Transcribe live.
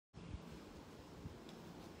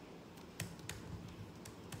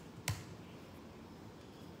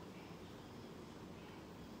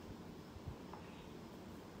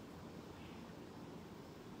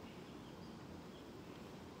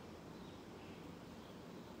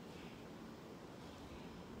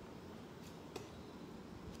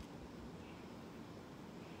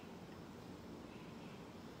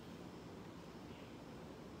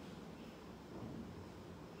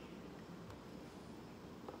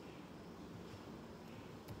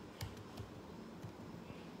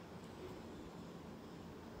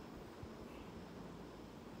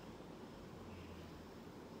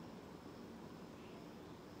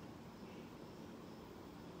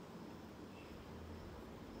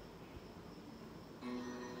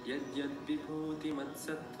Yad yad vibhuti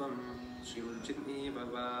matsattvam shilchit eva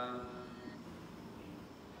va.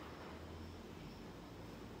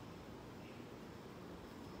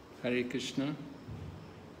 Hare Krishna.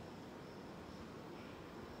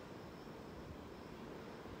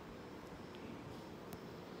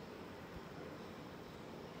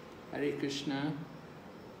 Hare Krishna.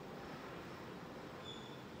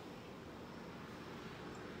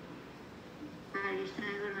 Hare Krishna,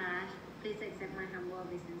 Guru Maharaj. Please accept my humble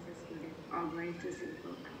obeisances to the all glories to Sri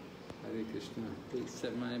Prabhupada. Hare Krishna. Please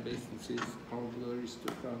accept my obeisances, all glories to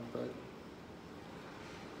Prabhupada.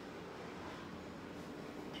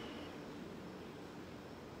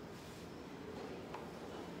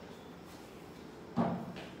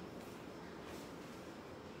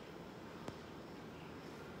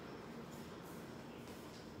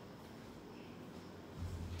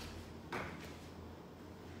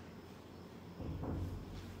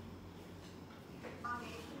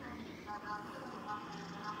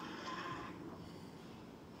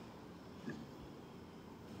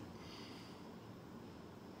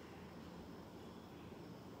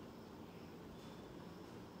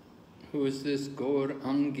 Who is this Gaur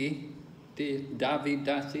Angi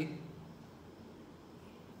Davidasi?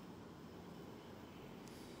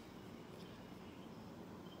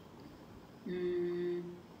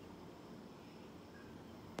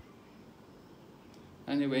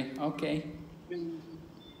 Anyway, okay.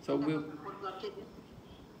 So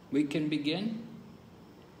we can begin?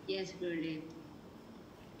 Yes, Gurudev.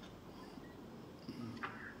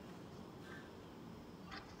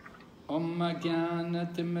 Om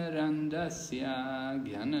Jnanatimirandasya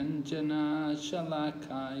Jnananjana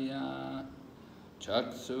Shalakaya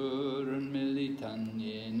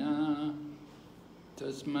Chaksurunmilitanyena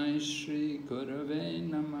Tasmai Shri Gurave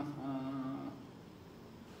Namaha.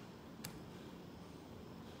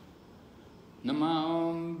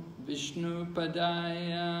 Namo Vishnu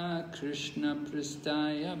Padaya Krishna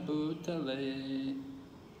Pristaya Bhutale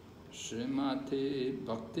Srimati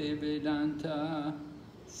Bhakti Vedanta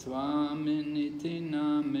Swami Niti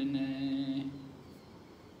Namine.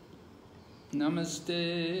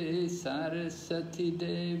 Namaste Sarasati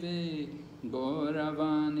Devi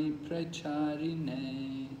Gauravani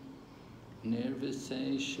Pracharine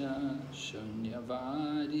Nirvisesha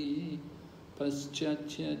Shunyavadi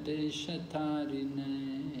Paschatya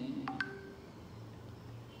Deshatarine.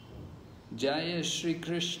 Jaya Shri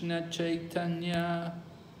Krishna Chaitanya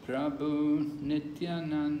Prabhu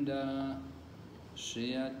Nityananda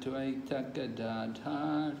Shri Advaita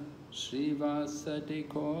Gadadhar Shri Vasadi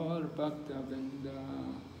Gaur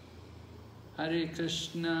Bhaktavinda. Hare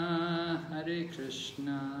Krishna, Hare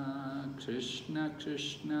Krishna, Krishna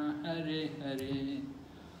Krishna, Hare Hare,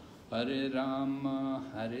 Hare Rama,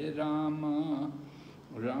 Hare Rama,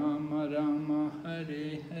 Rama Rama,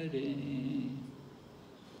 Hare Hare.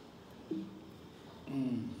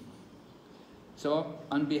 So,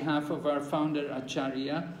 on behalf of our founder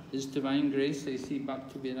Acharya, His Divine Grace, A.C.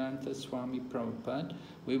 Bhaktivedanta Swami Prabhupada,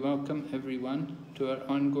 we welcome everyone to our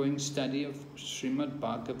ongoing study of Srimad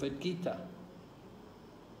Bhagavad Gita.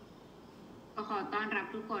 ก็ขอต้อนรับ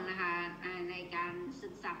ทุกคนนะคะในการศึ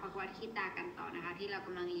กษาพระวกิตากันต่อนะคะที่เราก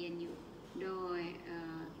ำลังเรียนอยู่โดย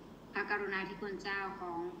พระกรุณาธิคุณเจ้าข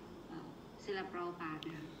องศิลปโรปาสน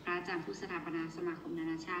ะคะพระอาจารย์ผู้สถาปนาสมาคมนา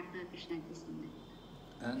นาชาติเพื่อ Krishna Consciousness.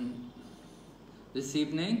 And this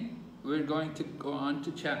evening we're going to go on to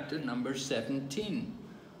chapter number 17,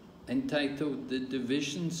 entitled The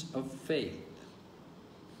Divisions of Faith.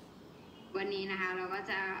 วันนี้นะคะเรา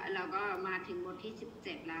ก็มาถึงบทที่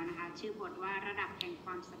17แล้วนะคะชื่อบทว่าระดับแห่งคว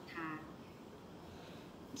ามศรัทธา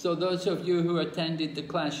So those of you who attended the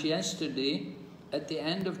class yesterday, at the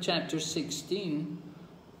end of chapter 16,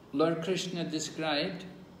 Lord Krishna described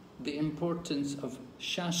the importance of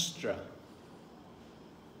Shastra.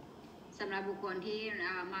 สำหรับบุคคลที่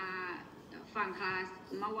มาฟังคลาส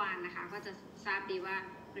เมื่อวานนะคะก็จะทราบดีว่า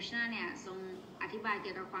พระKrishnaเนี่ยทรงอธิบายเ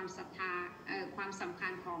กี่ยวกับความศรัทธาความสำคั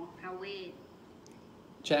ญของพระเวท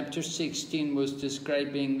Chapter 16 was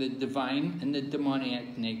describing the divine and the demoniac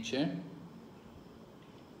nature.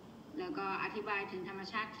 แล้วก็อธิบายถึงธรรม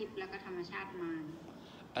ชาติทิพย์แล้วก็ธรรมชาติมาร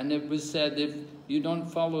And it was said if you don't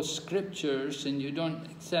follow scriptures and you don't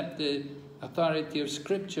accept the authority of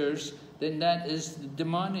scriptures, then that is the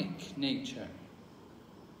demonic nature.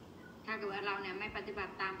 ถ้าเกิดว่าเราเนี่ยไม่ปฏิบั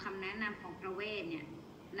ติตามคำแนะนำของพระเวทเนี่ย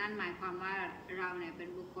นั่นหมายความว่าเราเนี่ยเป็น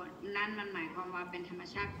บุคคลนั่นมันหมายความว่าเป็นธรรม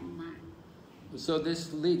ชาติของมาร So this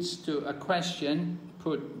leads to a question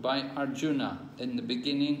put by Arjuna in the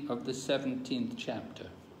beginning of the 17th chapter.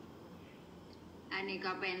 อันนี้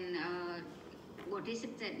ก็เป็นบทที่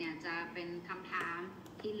17เนี่ยจะเป็นคำถาม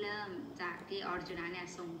ที่เริ่มจากที่อร์จุนะเนี่ย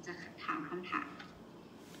ทรงจะถามคำถาม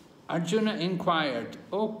Arjuna inquired,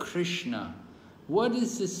 "O Krishna, what is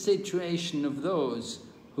the situation of those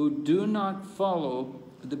who do not follow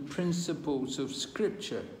the principles of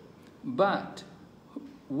scripture, but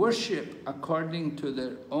worship according to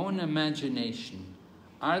their own imagination?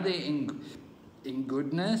 Are they in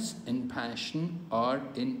goodness, in passion, or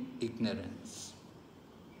in ignorance?"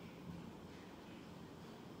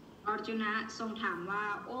 อร์จุนะทรงถามว่า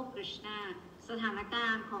โอ้กฤษณาสถานกา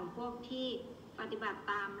รณ์ของพวกที่ปฏิบัติ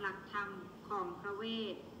ตามหลักธรรมของพระเว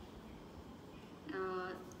ท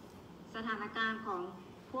สถานการณ์ของ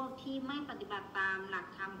พวกที่ไม่ปฏิบัติตามหลัก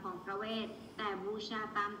ธรรมของพระเวทแต่บูชา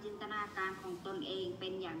ตามจินตนาการของตนเองเป็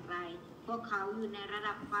นอย่างไรพวกเขาอยู่ในระ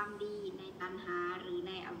ดับความดีในตัณหาหรือใ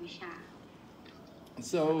นอวิชชา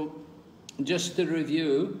So, just to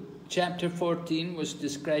review, chapter 14 was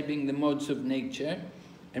describing the modes of nature,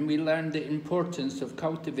 and we learned the importance of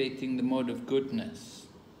cultivating the mode of goodness.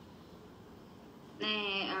 ใน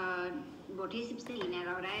บทที่14เนี่ยเ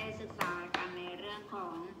ราได้ศึกษากันในเรื่องขอ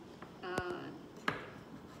ง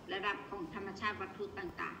ระดับของธรรมชาติวัตถุ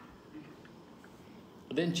ต่าง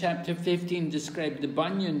ๆ Then chapter 15 described the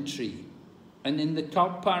banyan tree, and in the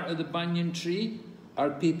top part of the banyan tree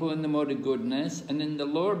are people in the mode of goodness, and in the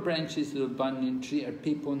lower branches of the banyan tree are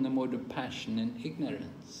people in the mode of passion and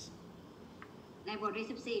ignorance. ในบทที่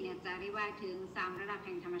14เนี่ยจะอธิบายถึง3ระดับแ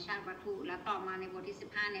ห่งธรรมชาติวัตถุและต่อมาในบทที่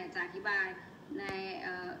15เนี่ยจะอธิบายใ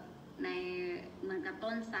นเหมือนกับ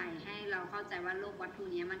ต้นไทรให้เราเข้าใจว่าโลกวัตถุ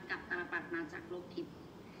นี้มันกลับตาลปัดมาจากโลกทิพย์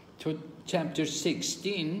Chapter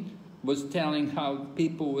 16 was telling how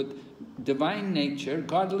people with divine nature,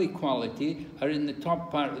 godly quality, are in the top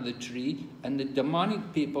part of the tree, and the demonic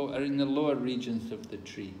people are in the lower regions of the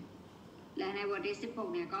tree. และในบทที่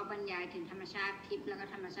16เนี่ยก็บรรยายถึงธรรมชาติทิพย์แล้วก็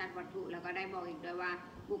ธรรมชาติวัตถุแล้วก็ได้บอกอีกด้วยว่า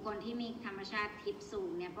บุคคลที่มีธรรมชาติทิพย์สูง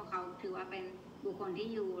เนี่ยพวกเขาถือว่าเป็นบุคคลที่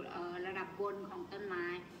อยู่ระดับบนของต้นไม้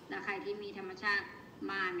และใครที่มีธรรมชาติ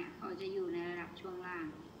มาเนี่ยเขาจะอยู่ในระดับช่วงล่าง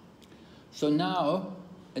So now,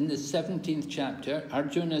 in the 17th chapter,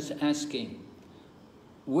 Arjuna is asking,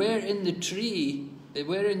 where in the tree,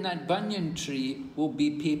 where in that banyan tree will be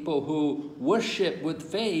people who worship with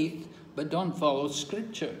faith but don't follow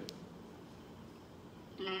scripture?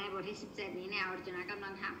 และในบทที่17นี้เนี่ยอร์จุนะกำลั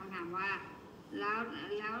งถามคำถามว่าแ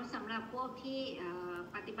ล้วสำหรับพวกที่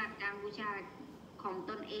ปฏิบัติการบูชาของ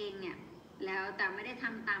ตนเองเนี่ยแล้วแต่ไม่ได้ท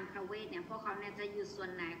ำตามพระเวทเนี่ยพวกเขาเนี่ยจะอยู่ส่ว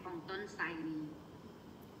นไหนของต้นไทรนี้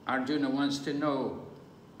Arjuna wants to know,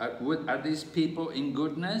 are these people in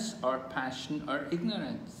goodness or passion or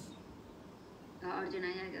ignorance? อร์จุนะ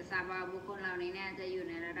อยากจะทราบว่าบุคคลเหล่านี้เนี่ยจะอยู่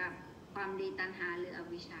ในระดับความดีตัณหาหรืออ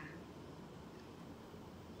วิชชา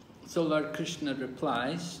So Lord Krishna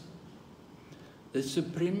replies, the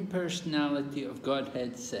Supreme Personality of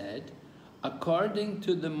Godhead said, according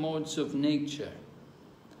to the modes of nature,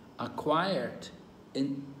 acquired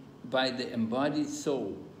by the embodied soul,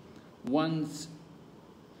 one's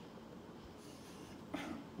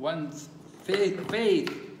faith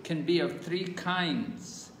can be of three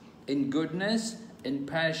kinds, in goodness, in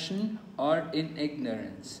passion, or in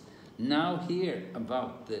ignorance. Now hear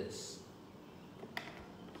about this.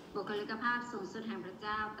 บุคลิกภาพสูงสุดแห่งพระเ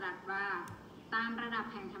จ้าตรัสว่าตามระดับ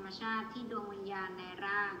แห่งธรรมชาติที่ดวงวิญญาณใน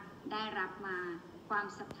ร่างได้รับมาความ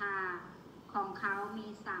ศรัทธาของเขามี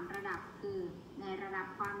3ระดับคือในระดับ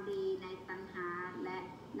ความดีในตัณหาและ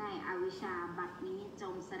ในอวิชชาบัดนี้จ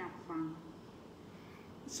งสดับฟัง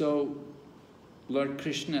So Lord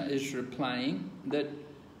Krishna is replying that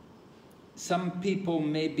some people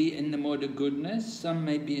may be in the mode of goodness, some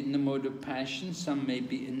may be in the mode of passion, some may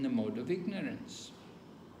be in the mode of ignorance.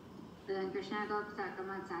 คริชนาก็จะก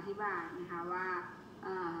ำลังอธิบายนะคะว่า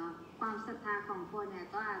ความศรัทธาของคนเนี่ย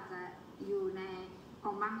ก็อาจจะอยู่ในข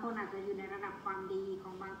องบางคนอาจจะอยู่ในระดับความดีข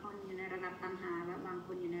องบางคนอยู่ในระดับตัณหาและบางค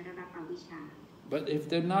นอยู่ในระดับอวิชชา But if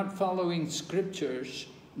they're not following scriptures,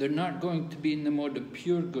 they're not going to be in the mode of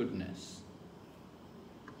pure goodness.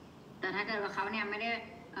 แต่ถ้าเกิดว่าเขาเนี่ยไม่ได้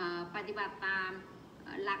ปฏิบัติตาม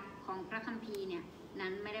หลักของพระคัมภีร์เนี่ยนั้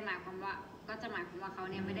นไม่ได้หมายความว่าก็จะหมายความว่าเขา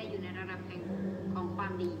เนี่ยไม่ได้อยู่ในระดับแห่งของควา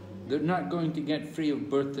มดี They're not going to get free of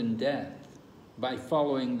birth and death by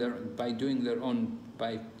doing their own,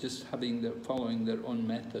 by just following their own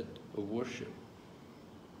method of worship.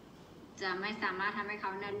 จะไม่สามารถทำให้เข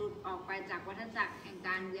าเนี่ยหลุดออกไปจากวัฏจักรแห่งก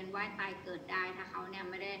ารเวียนว่ายตายเกิดได้ถ้าเขาเนี่ย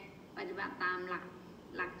ไม่ได้ปฏิบัติตาม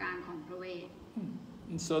หลักการของพระเวท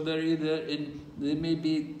So there may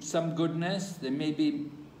be some goodness, there may be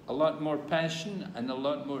a lot more passion and a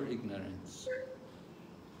lot more ignorance.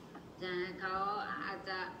 เขาอาจจ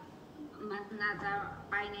ะ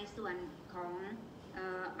ไปในส่วนของ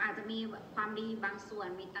อาจจะมีความดีบางส่วน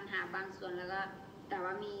มีตัณหาบางส่วนแล้วก็ แต่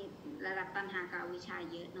ว่ามีระดับตัณหากับอวิชชา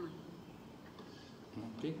เยอะหน่อย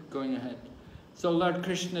Okay, going ahead. So Lord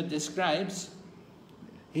Krishna describes,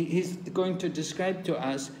 he's going to describe to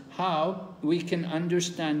us how we can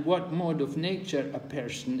understand what mode of nature a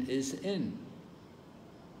person is in.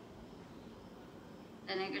 แ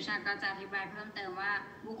ต่ในกระชาก็จะอธิบายเพิ่มเติมว่า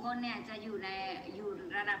บุคคลเนี่ยจะอยู่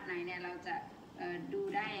ระดับไหนเนี่ยเราจะดู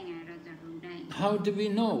ได้ยังไงเราจะรู้ได้ How do we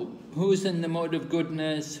know who's in the mode of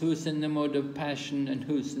goodness, who's in the mode of passion, and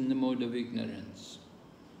who's in the mode of ignorance?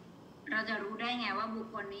 เราจะรู้ได้ไงว่าบุค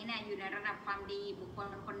คลนี้เนี่ยอยู่ในระดับความดีบุคคล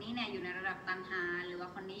คนนี้เนี่ยอยู่ในระดับตัณหาหรือว่า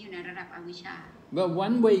คนนี้อยู่ในระดับอวิชชา Well,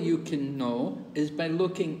 one way you can know is by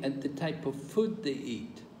looking at the type of food they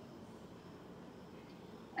eat.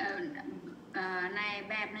 ใน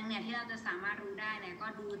แบบนึงเนี่ยที่เราจะสามารถรู้ได้เนี่ยก็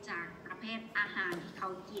ดูจากประเภทอาหารที่เขา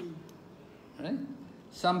กิน Right?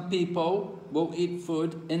 Some people will eat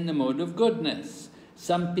food in the mode of goodness.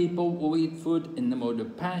 Some people will eat food in the mode of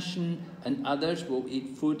passion, and others will eat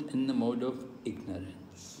food in the mode of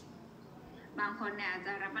ignorance. บางคนเนี่ยจ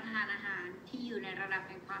ะรับประทานอาหารที่อยู่ในระดับแ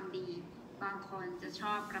ห่งความดีบางคนจะช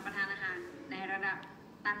อบรับประทานอาหารในระดับ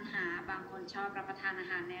ตัณหาบางคนชอบรับประทานอา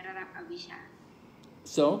หารในระดับอวิชชา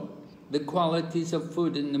So, the qualities of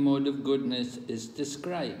food in the mode of goodness is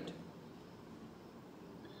described.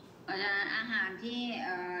 เพราะฉะนั้นอาหารที่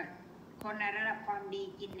คนในระดับความดี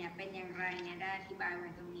กินเนี่ยเป็นอย่างไรเนี่ยได้อธิบายไว้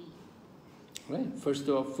ตรงนี้ Right. First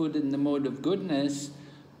of all, food in the mode of goodness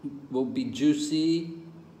will be juicy,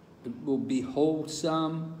 it will be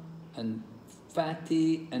wholesome and fatty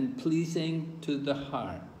and pleasing to the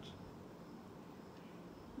heart.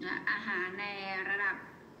 อาหารในระดับ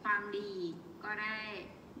ความดีก็ได้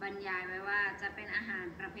บรรยายไว้ว่าจะเป็นอาหาร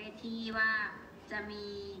ประเภทที่ว่าจะ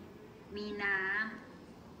มีน้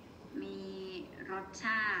ำมีรสช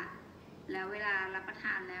าติแล้วเวลารับประท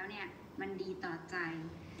านแล้วเนี่ยมันดีต่อใจ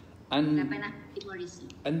And และเป็นอาหารที่บริสุท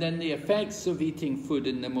ธิ์ And then the effects of eating food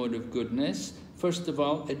in the mode of goodness, first of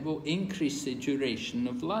all, it will increase the duration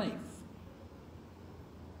of life.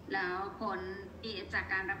 แล้วผลจาก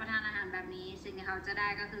การรับประทานอาหารแบบนี้สิ่งที่เขาจะได้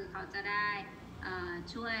ก็คือเขาจะได้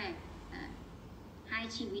ช่วยให้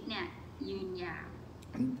ชีวิตเนี่ยยืนยาว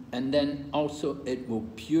And then also it will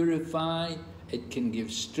purify, it can give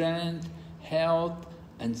strength, health,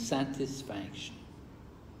 and satisfaction.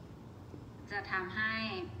 จะทำให้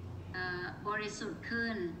บริสุทธิ์ขึ้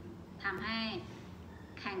นทำให้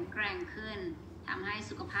แข็งแกร่งขึ้นทำให้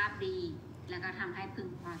สุขภาพดีแล้วก็ทำให้พึง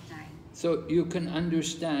พอใจ So you can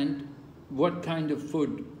understand what kind of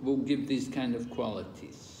food will give these kind of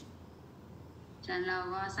qualities. ฉะนั้นเรา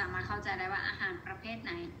ก็สามารถเข้าใจได้ว่าอาหารประเภทไห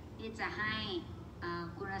นที่จะให้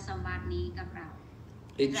คุณสมบัตินี้กับเรา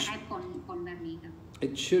จะให้ผลแบบนี้กับ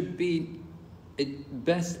It should be it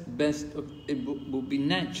will be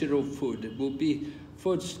natural food. It will be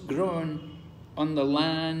foods grown on the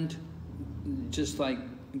land, just like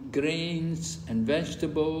grains and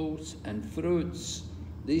vegetables and fruits.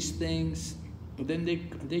 These things, then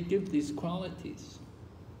they give these qualities.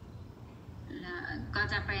 ก็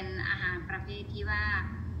จะเป็นอาหารประเภทที่ว่า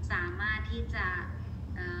สามารถที่จะ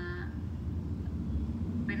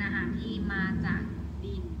เป็นอาหารที่มาจาก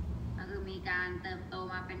ดินก็คือมีการเติบโต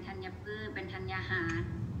มาเป็นธัญพืชเป็นธัญญาหาร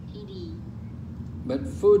ที่ดี But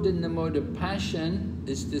food in the mode of passion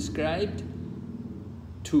is described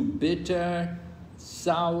too bitter,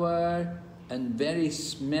 sour, and very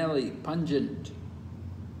smelly, pungent.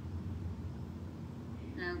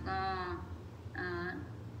 แล้วก็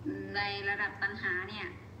ในระดับตัณหาเนี่ย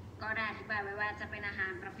ก็ได้อธิบายไว้ว่าจะเป็นอาหา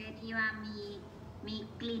รประเภทที่ว่ามี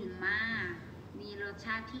กลิ่นมากมีรสช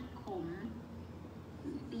าติที่ขม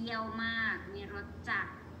เปรี้ยวมากมีรสจัด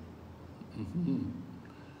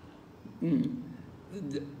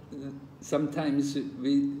Sometimes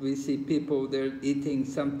we see people, they're eating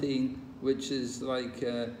something which is like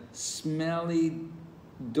smelly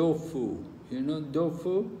tofu. You know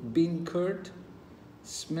tofu? Bean curd?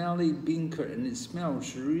 Smelly bean curd, and it smells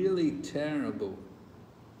really terrible.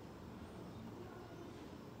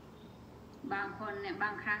 บางคนเนี่ยบ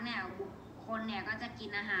างครั้งเนี่ยบุคคลเนี่ยก็จะกิ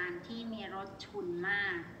นอาหารที่มีรสฉุนมา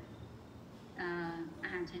กอา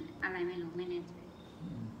หารชนิดอะไรไม่รู้ไม่แน่ใจ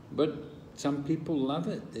But some people love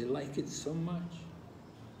it. They like it so much.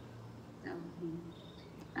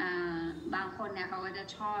 บางคนเนี่ยเขาก็จะ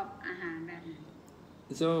ชอบอาหารแบบนี้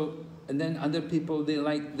So, and then other people, they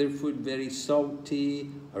like their food very salty,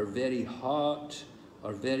 or very hot,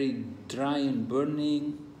 or very dry and burning.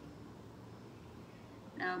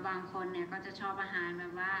 แล้วบางคนเนี่ยก็จะชอบอาหารแบ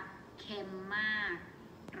บว่าเค็มมาก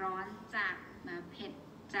ร้อนจัดแบบเผ็ด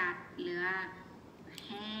จัดหรือแ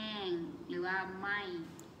ห้งหรือว่าไหม้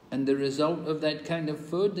And the result of that kind of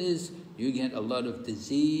food is you get a lot of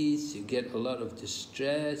disease, you get a lot of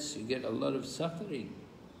distress, you get a lot of suffering.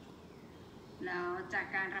 แล้วจาก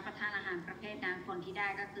การรับประทานอาหารประเภทนั้นผลที่ได้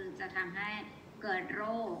ก็คือจะทำให้เกิดโร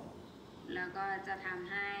คแล้วก็จะท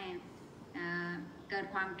ำให้เกิด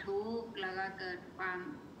ความทุกข์แล้วก็เกิดความ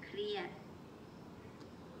เครียด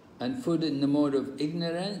And food in the mode of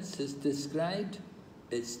ignorance is described.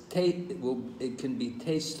 It can be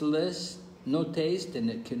tasteless, no taste, and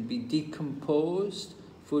it can be decomposed.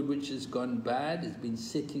 Food which has gone bad, has been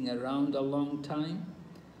sitting around a long time,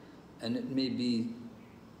 and it may be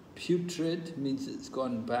putrid, means it's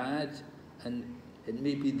gone bad, and it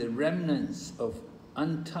may be the remnants of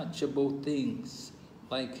untouchable things,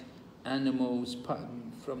 like animals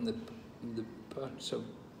from the parts of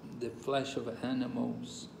the flesh of animals.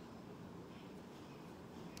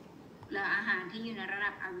 แล้วอาหารที่อยู่ในระ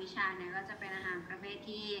ดับอวิชชาเนี่ยก็จะเป็นอาหารประเภท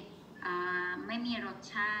ที่ไม่มีรส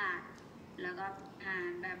ชาติแล้วก็อาหา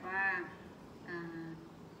รแบบว่า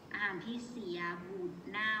อาหารที่เสียบูด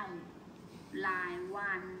เน่าหลาย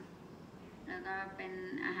วันแล้วก็เป็น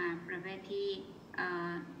อาหารประเภทที่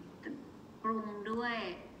ปรุงด้วย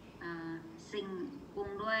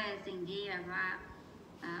สิ่งที่แบบว่า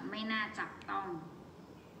ไม่น่าจับต้อง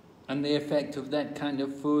And the effect of that kind of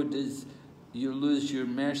food is you lose your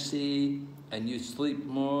mercy and you sleep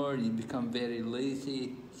more, you become very lazy,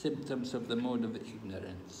 symptoms of the mode of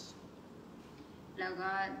ignorance. แล้วก็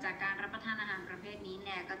จากการรับประทานอาหารประเภทนี้เ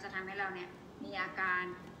นี่ยก็จะทำให้เราเนี่ยมีอาการ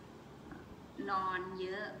นอนเย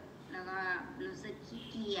อะแล้วก็รู้สึกขี้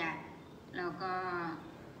เกียจแล้วก็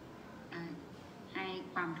ให้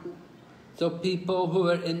ความทุกข์ So people who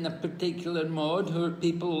are in a particular mode, who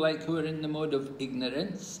are in the mode of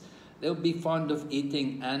ignorance, they'll be fond of eating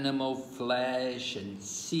animal flesh and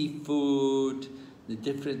seafood, the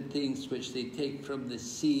different things which they take from the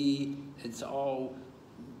sea. It's all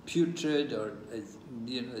putrid or it's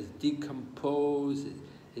decomposed.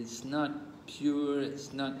 It's not pure. It's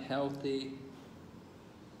not healthy.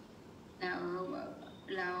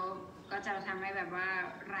 แล้วก็จะทำให้แบบว่า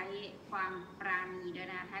ไร้ความปราณีด้วย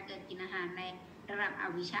นะถ้าเกิดกินอาหารในระดับอ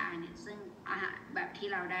วิชชาเนี่ยซึ่งอาหารแบบที่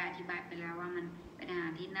เราได้อธิบายไปแล้วว่ามันเป็นอาหา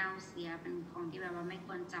รที่เน่าเสียเป็นของที่แบบว่าไม่ค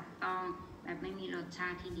วรจับต้องแบบไม่มีรสชา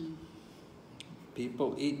ติที่ดี People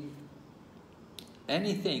eat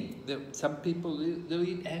anything. Some people they'll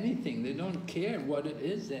eat anything. They don't care what it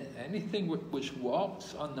is. Anything which walks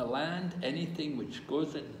on the land, anything which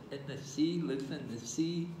goes in the sea, lives in the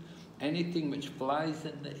sea, anything which flies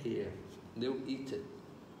in the air, they'll eat it.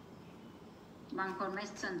 บางคนไม่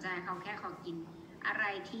สนใจเขาแค่ขอกินอะไร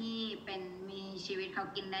ที่เป็นมีชีวิตเขา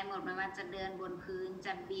กินได้หมดไม่ว่าจะเดินบนพื้นจ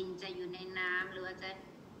ะบินจะอยู่ในน้ำหรือว่าจะ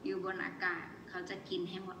อยู่บนอากาศเขาจะกิน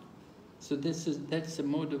ให้หมด So that's the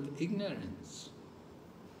mode of ignorance.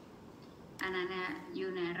 อันนั้นน่ะอยู่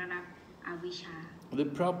ในระดับอวิชชา The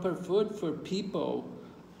proper food for people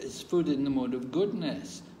is food in the mode of goodness,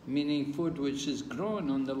 meaning food which is grown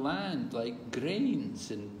on the land, like grains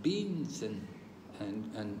and beans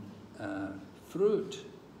and fruit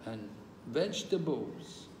and vegetables.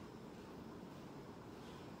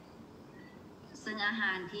 ซึ่งอาห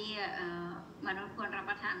ารที่มนุษย์ควรรับ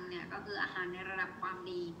ประทานเนี่ยก็คืออาหารในระดับความ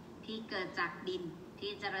ดีที่เกิดจากดิน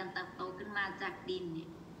ที่เจริญเติบโตขึ้นมาจากดินเนี่ย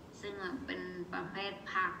ซึ่งเป็นประเภท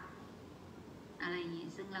ผักอะไรอย่างเงี้ย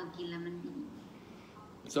ซึ่งเรากินแล้วมันดี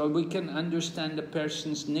So we can understand a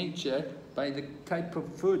person's nature by the type of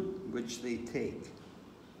food which they take.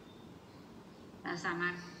 เราสามา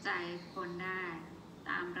รถใจคนได้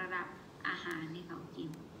ตามระดับอาหารที่เขากิน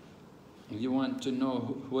You want to know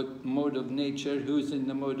what mode of nature, who's in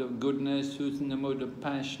the mode of goodness, who's in the mode of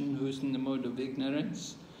passion, who's in the mode of ignorance.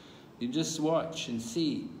 You just watch and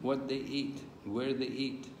see what they eat, where they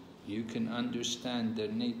eat. You can understand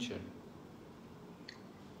their nature.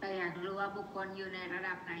 เราอยากรู้ว่าบุคคลอยู่ในระ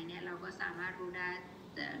ดับไหนเนี่ยเราก็สามารถรู้ได้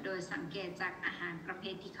โดยสังเกตจากอาหารประเภ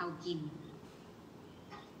ทที่เขากิน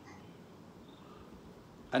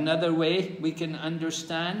Another way we can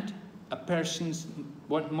understand a person's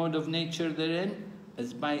what mode of nature they're in is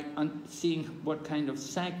by seeing what kind of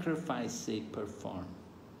sacrifice they perform.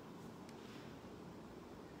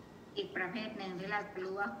 อีกประเภทหนึ่งที่เราจะ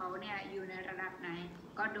รู้ว่าเขาเนี่ยอยู่ในระดับไหน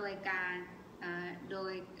ก็โดยก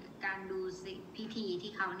ารดูพิธี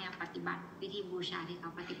ที่เขาเนี่ยปฏิบัติพิธีบูชาที่เขา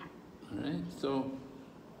ปฏิบัติ Alright, so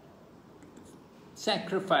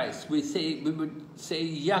sacrifice, we would say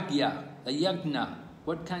yagya, a yagna.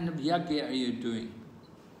 What kind of yagya are you doing?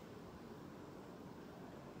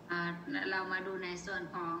 เรามาดูในส่วน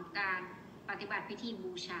ของการปฏิบัติพิธี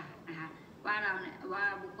บูชานะคะว่า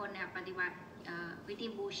บุคคลเนี่ยปฏิบัติพิธี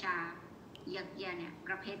บูชายักษ์เนี่ยป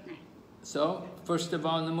ระเภทไหน So first of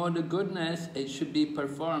all, in the mode of goodness, it should be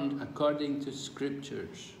performed according to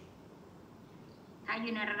scriptures. ถ้าอ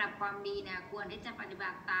ยู่ในระดับความดีเนี่ยควรที่จะปฏิบั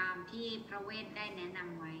ติตามที่พระเวทได้แนะน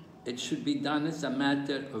ำไว้ It should be done as a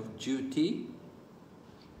matter of duty.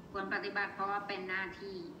 ควรปฏิบัติเพราะว่าเป็นหน้า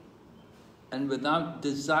ที่ And without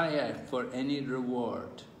desire for any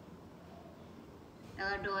reward.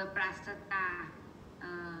 โดยปราศจาก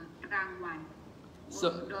รางวัล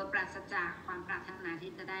โดยปราศจากความปรารถนา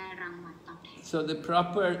ที่จะได้รางวัลตอบแทน So the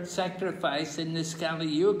proper sacrifice in this Kali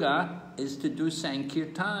Yuga is to do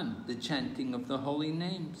Sankirtan, the chanting of the holy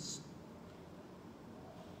names.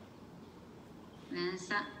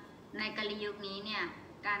 ในกาลยุคนี้เนี่ย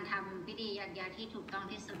การทำพิธียักยาที่ถูกต้อง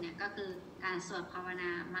ที่สุดเนี่ยก็คือการสวดภาวนา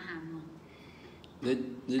มหามงคล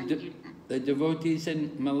The devotees in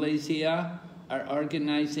Malaysia are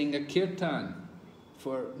organizing a kirtan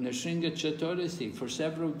for Narasingha Chaturasi. For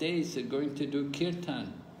several days they're going to do kirtan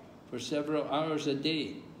for several hours a day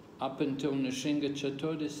up until Narasingha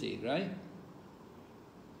Chaturasi, right?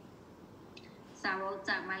 สาวก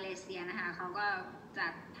จากมาเลเซียนะคะเขาก็จั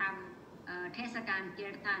ดทำเทศกาลกี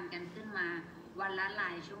รตันกันขึ้นมาวันละหล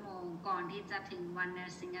ายชั่วโมงก่อนที่จะถึงวันนร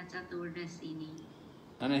สิงหจตุรดศีนี้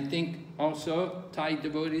And I think also Thai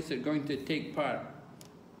devotees are going to take part.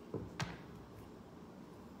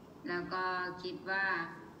 แล้วก็คิดว่า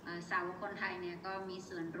สาวกคนไทยเนี่ยก็มี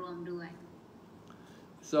ส่วนร่วมด้วย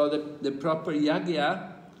So the proper yagya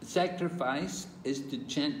sacrifice is to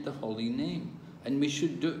chant the holy name, and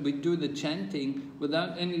we do the chanting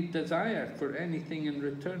without any desire for anything in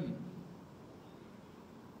return.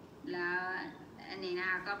 แล้วอันนี้นะ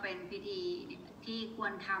คะก็เป็นพิธีที่คว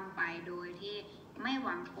รทำไปโดยที่ไม่ห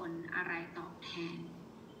วังผลอะไรตอบแทน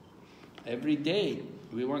Every day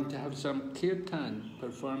we want to have some kirtan,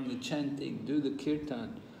 perform the chanting, do the kirtan.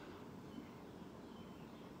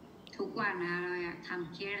 ทุกวันนะเราอยากท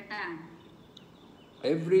ำกีรตัน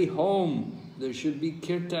Every home there should be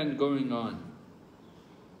kirtan going on.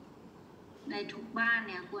 ในทุกบ้านเ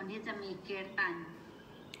นี่ยควรที่จะมีกีรตัน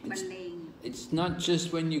บรรเลง It's not just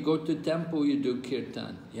when you go to temple you do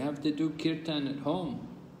kirtan. You have to do kirtan at home.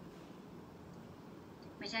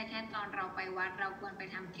 ไม่ใช่แค่ตอนเราไปวัดเราควรไป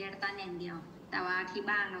ทำกีรตันอย่างเดียวแต่ว่าที่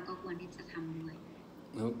บ้านเราก็ควรที่จะทำด้วย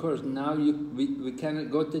Of course, now we cannot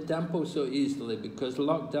go to temple so easily because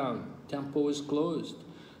lockdown, temple is closed.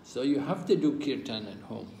 So you have to do kirtan at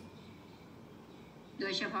home. โด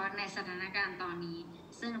ยเฉพาะในสถานการณ์ตอนนี้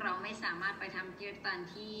ซึ่งเราไม่สามารถไปทำกีรตัน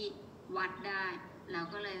ที่วัดได้เรา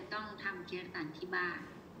ก็เลยต้องทำกีรตันที่บ้าน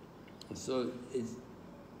So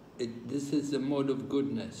this is the mode of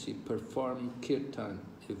goodness. You perform kirtan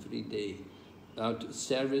every day out of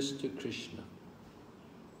service to Krishna.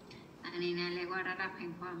 อันนี้นะเรียกว่าระดับแห่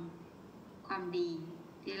งความดี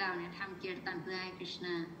ที่เราเนี่ยทำกีรตันเพื่อให้คริชน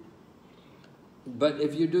า But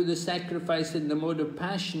if you do the sacrifice in the mode of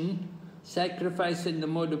passion, sacrifice in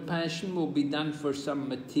the mode of passion will be done for some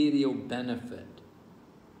material benefit.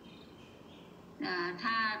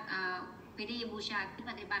 ถ้าพิธีบูชาที่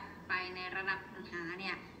ปฏิบัติไปในระดับปัญหาเ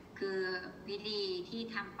นี่ยคือพิธีที่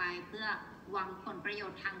ทำไปเพื่อหวังผลประโย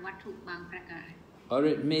ชน์ทางวัตถุบางประการ Or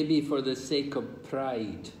it may be for the sake of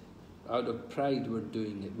pride. Out of pride we're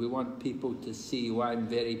doing it. We want people to see, well, I'm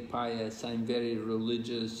very pious, I'm very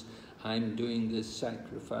religious, I'm doing this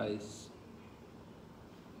sacrifice.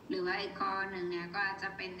 หรือว่าอีกข้อหนึ่งเนี่ยก็อาจจะ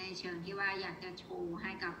เป็นในเชิงที่ว่าอยากจะโชว์ใ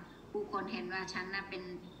ห้กับผู้คนเห็นว่าฉันน่ะเป็น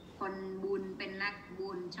คนบุญเป็นนักบุ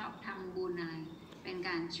ญชอบทำบุญอะไรเป็นก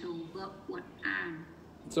ารโชว์เพื่ออวดอ้าง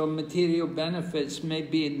So material benefits may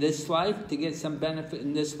be in this life, to get some benefit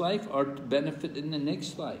in this life, or to benefit in the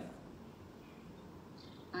next life.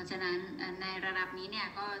 เพราะฉะนั้นในระดับนี้เนี่ย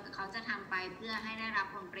ก็เขาจะทำไปเพื่อให้ได้รับ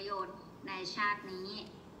ผลประโยชน์ในชาตินี้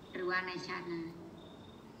หรือว่าในชาติหน้า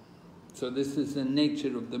So this is the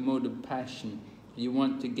nature of the mode of passion. You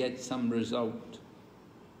want to get some result.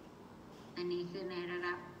 อันนี้คือในระ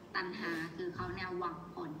ดับตัณหาคือเขาเนี่ยหวัง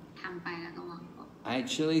ผลทำไปแล้วก็หวังผล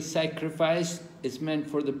Actually, sacrifice is meant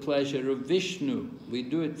for the pleasure of Vishnu. We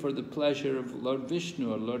do it for the pleasure of Lord Vishnu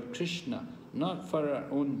or Lord Krishna, not for our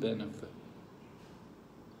own benefit.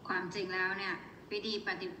 ความจริงแล้วเนี่ย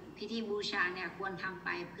พิธีบูชาเนี่ยควรทำไป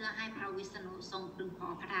เพื่อให้พระวิษณุทรงพึงพอ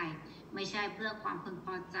พระทัยไม่ใช่เพื่อความพึงพ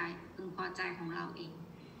อใจของเราเอง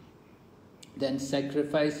Then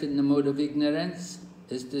sacrifice in the mode of ignorance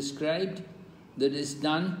is described that is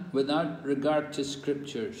done without regard to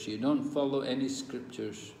scriptures. You don't follow any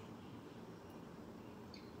scriptures.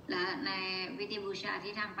 และในพิธีบูชา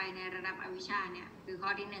ที่ทำไปในระดับอวิชชาเนี่ยคือข้อ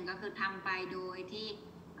ที่หนึ่งก็คือทำไปโดยที่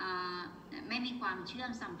ไม่มีความเชื่อ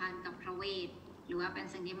มสัมพันธ์กับพระเวทหรือว่าเป็น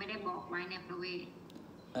สิ่งที่ไม่ได้บอกไว้ในพระเวท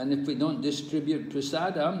And if we don't distribute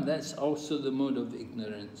prasadam, that's also the mode of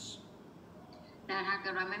ignorance. แต่ถ้าเกิ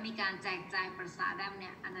ดว่าไม่มีการแจกจ่ายประสาดัมเนี่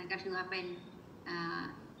ยอันนั้นก็ถือว่าเป็น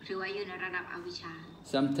ถือว่าอยู่ในระดับอวิชชา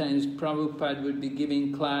Sometimes Prabhupada would be giving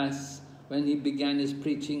class when he began his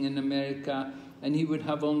preaching in America, and he would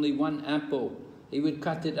have only one apple. He would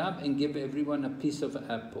cut it up and give everyone a piece of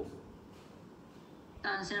apple. ต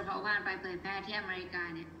อนศิลปะว่านไปเผยแพร่ที่อเมริกา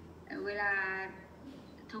เนี่ยเวลา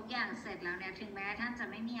ทุกอย่างเสร็จแล้วเนี่ยถึงแม้ท่านจะ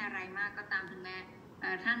ไม่มีอะไรมากก็ตามถึงแม้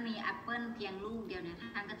ท่านมีแอปเปิ้ลเพียงลูกเดียวเนี่ย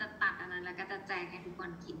ท่านก็จะตัดอันนั้นแล้วก็จะแจกให้ทุกค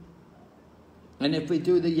นกิน And if we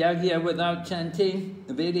do the yagya without chanting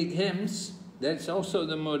Vedic hymns, that's also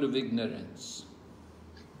the mode of ignorance.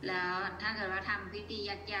 แล้วถ้าเกิดว่าทำพิธี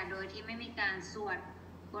ยักยาโดยที่ไม่มีการสวด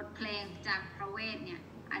บทเพลงจากพระเวทเนี่ย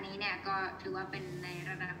อันนี้เนี่ยก็ถือว่าเป็นใน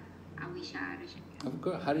ระดับอวิชชาด้วยใช่ไหม Of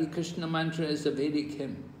course, Hare Krishna mantra is a Vedic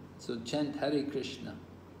hymn, so chant Hare Krishna.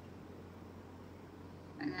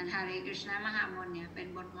 ดังนั้น Hare Krishna มหามนต์เนี่ยเป็น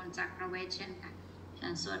บทมนต์จากพระเวทเช่นกัน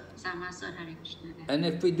สามารถสวด Hare Krishna ได้ And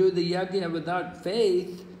if we do the yagya without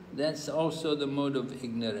faith, that's also the mode of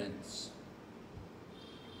ignorance.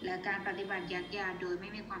 และการปฏิบัติยักยาโดยไม่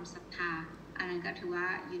มีความศรัทธาอันนั้นก็ถือว่า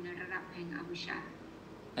อยู่ในระดับแห่งอวิชชา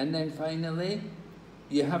And then finally,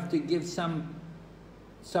 you have to give some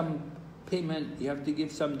payment, you have to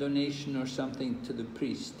give some donation or something to the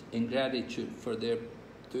priest in gratitude for their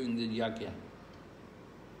doing the yagya.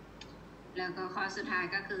 แล้วก็ข้อสุดท้าย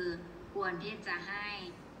ก็คือควรที่จะให้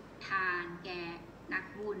ทานแก่นัก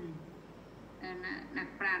บุญนัก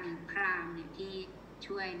ปราชญ์หรือพราหมณ์เนี่ยที่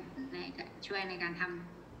ช่วยในการท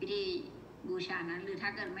ำพิธีบูชานั้นหรือถ้า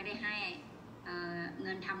เกิดไม่ได้ให้เ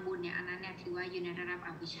งินทำบุญเนี่ยอันนั้นเนี่ยถือว่าอยู่ในระดับอ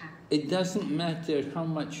วิชชา It doesn't matter how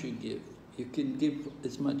much you give. You can give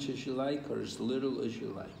as much as you like or as little as you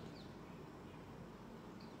like.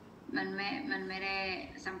 มันไม่ได้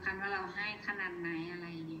สำคัญว่าเราให้ขนาดไหนอะไร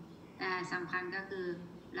เนี่ยแต่สำคัญก็คือ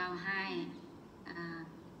เราให้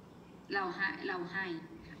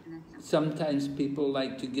Sometimes people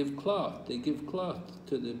like to give cloth. They give cloth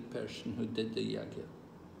to the person who did the yagya.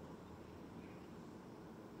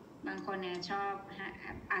 บางคนเนี่ยชอบ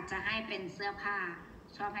อาจจะให้เป็นเสื้อผ้า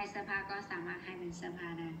ชอบให้เสื้อผ้าก็สามารถให้เป็นเสื้อผ้า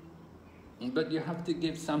ได้ But you have to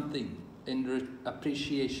give something in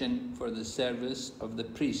appreciation for the service of the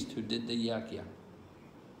priest who did the yagya.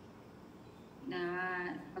 แต่ว่า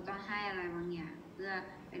เราต้องให้อะไรบางอย่างเพื่อ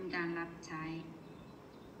เป็นการรับใช้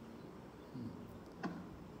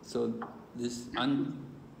So this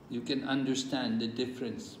you can understand the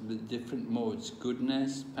difference with different modes,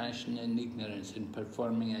 goodness, passion and ignorance in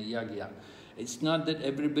performing a yagya. It's not that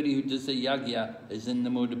everybody who does a yagya is in the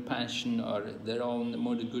mode of passion or they're all in the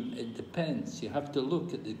mode of goodness. It depends. You have to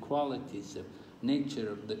look at the qualities of nature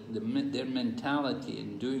of their mentality in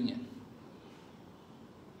doing it.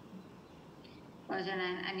 เพราะฉะ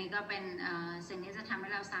นั้นอันนี้ก็เป็นสิ่งที่จะทำให้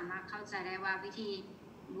เราสามารถเข้าใจได้ว่าวิธี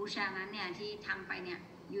บูชานั้นเนี่ยที่ทำไปเนี่ย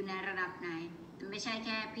อยู่ในระดับไหนไม่ใช่แ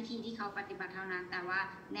ค่พิธีที่เขาปฏิบัติเท่านั้นแต่ว่า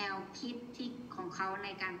แนวคิดที่ของเขาใน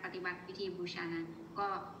การปฏิบัติพิธีบูชานั้นก็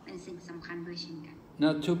เป็นสิ่งสำคัญด้วยเช่นกัน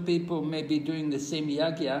Now 2 people may be doing the same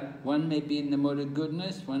yagya. One may be in the mode of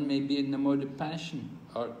goodness, one may be in the mode of passion,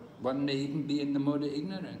 or one may even be in the mode of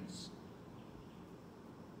ignorance.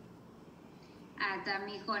 อาจจะ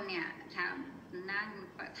มีคนเนี่ยนั่ง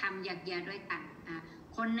ทำยักยาด้วยกัน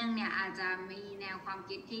คนหนึ่งเนี่ยอาจจะมีแนวความ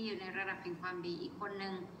คิดที่อยู่ในระดับแห่งความดีอีกคนห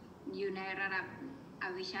นึ่งอยู่ในระดับอ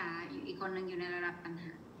วิชชาอีกคนหนึ่งอยู่ในระดับปัญห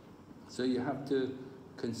า So you have to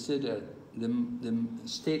consider the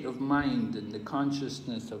state of mind and the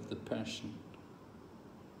consciousness of the person.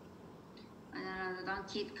 เราจะต้อง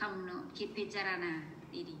คิดคำนวณคิดพิจารณา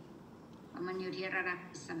ดีๆว่ามันอยู่ที่ระดับ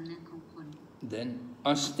สำนึกของคน Then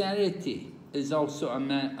austerity is also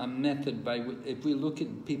a method by which, if we look at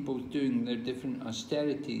people doing their different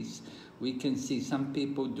austerities, we can see some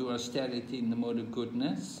people do austerity in the mode of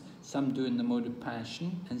goodness, some do in the mode of passion,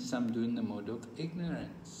 and some do in the mode of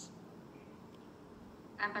ignorance.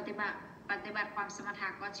 การปฏิบัติความสมถะ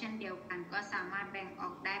ก็เช่นเดียวกันก็สามารถแบ่งออ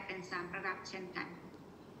กได้เป็น3ระดับเช่นกัน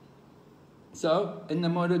So in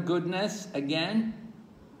the mode of goodness, again,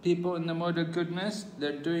 people in the mode of goodness,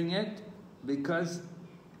 they're doing it because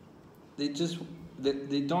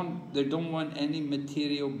they don't want any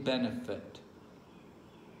material benefit.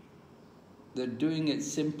 They're doing it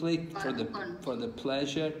simply for the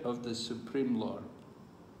pleasure of the Supreme Lord.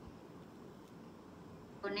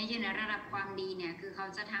 คนนี้อยู่ในระดับความดีเนี่ยคือเขา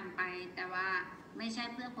จะทำไปแต่ว่าไม่ใช่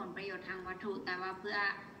เพื่อผลประโยชน์ทางวัตถุแต่ว่าเพื่อ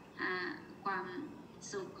ความ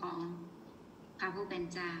สุขของพระผู้เป็น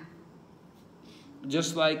เจ้า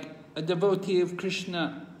Just like a devotee of Krishna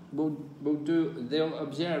they'll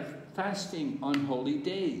observe fasting on holy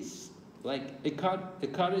days, like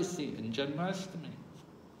Ekadasi and Janmashtami.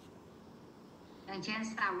 อย่างเช่น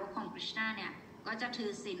สาวกของคริชนาเนี่ยก็จะถือ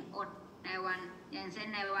ศีลอดในวันอย่างเช่น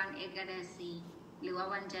ในวันเอกาดาสี หรือว่า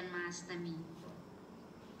วันจันมาสตมี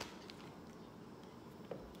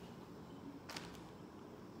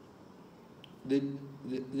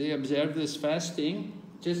They observe this fasting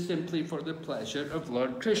just simply for the pleasure of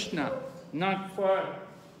Lord Krishna, not for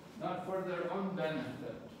their own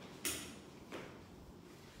benefit.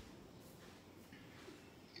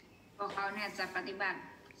 พวกเขาเนี่ยจะปฏิบัติ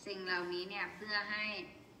สิ่งเหล่านี้เนี่ยเพื่อให้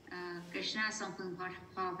คริชนาทรงพึง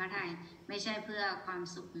พอพระทัยไม่ใช่เพื่อความ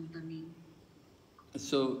สุขของตนเอง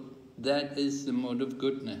So that is the mode of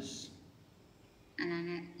goodness. อันนั้นเ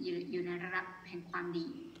นี่ยอยู่ในระดับแห่งความดี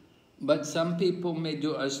But some people may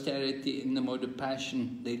do austerity in the mode of passion.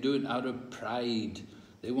 They do it out of pride.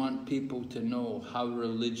 They want people to know how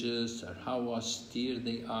religious or how austere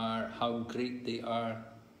they are, how great they are.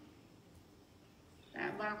 แต่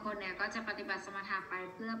บางคนเนี่ยก็จะปฏิบัติสมถะไป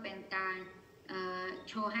เพื่อเป็นการ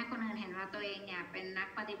โชว์ให้คนอื่นเห็นว่าตัวเองเนี่ยเป็นนัก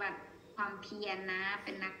ปฏิบัติความเพียรนะเ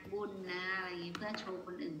ป็นนักบุญนะอะไรอย่างนี้เพื่อโชว์ค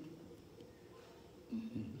นอื่น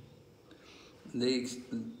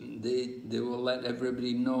They will let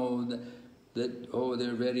everybody know that oh,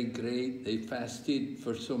 they're very great. They fasted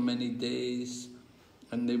for so many days,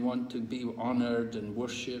 and they want to be honored and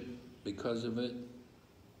worshipped because of it.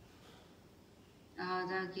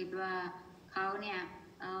 จะคิดว่าเขาเนี่ย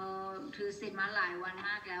ถือศีลมาหลายวันม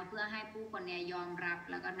ากแล้วเพื่อให้ผู้คนเนี่ยยอมรับ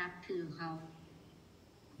แล้วก็นับถือเขา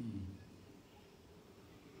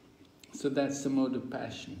So that's the mode of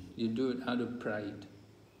passion. You do it out of pride.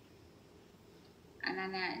 อันนั้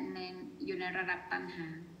นเนี่ยอยู่ในระดับตัณหา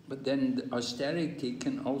But then the austerity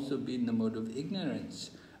can also be in the mode of ignorance,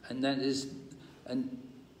 and that is, and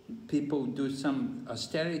people do some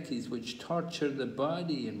austerities which torture the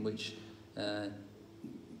body and which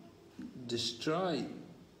destroy,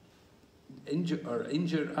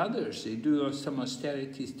 injure others. They do some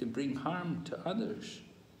austerities to bring harm to others.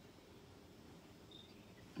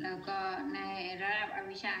 แล้วก็ในระดับอ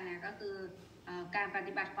วิชชาเนี่ยก็คือการป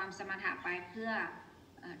ฏิบัติความสมถะไปเพื่อ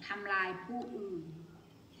ทำลายผู้อื่น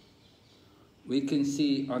We can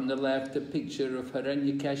see on the left a picture of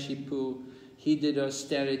Hiranyakashipu. He did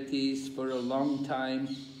austerities for a long time,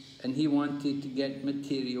 and he wanted to get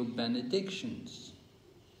material benedictions.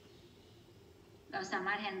 เราสาม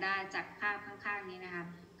ารถเห็นได้จากภาพข้างๆนี้นะครับ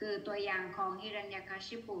คือตัวอย่างของฮิรัญญค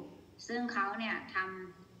ชิปุซึ่งเขาเนี่ย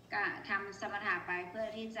ทำสมถะไปเพื่อ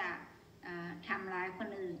ที่จะทำร้ายคน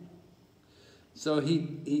อื่น So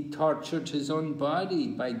he tortured his own body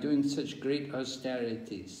by doing such great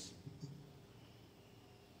austerities.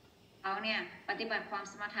 เขาเนี่ยปฏิบัติความ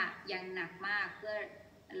สมถะอย่างหนักมากเพื่อ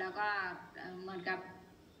แล้วก็เหมือนกับ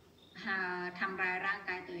ทำร้ายร่าง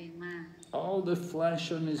กายตัวเองมาก All the flesh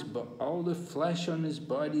on his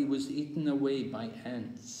body was eaten away by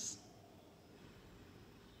ants.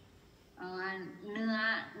 เนื้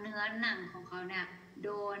อหนังของเขาเนี่ยโด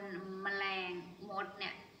นแมลงมดเนี่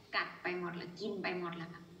ยกัดไปหมดแล้วกินไปหมดแล้ว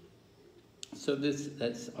ครับ So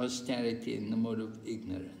that's austerity in the mode of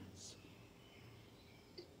ignorance.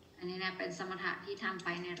 อันนี้นะเป็นสมถะที่ทำไป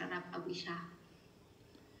ในระดับอวิชชา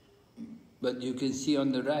But you can see on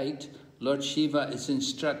the right, Lord Shiva is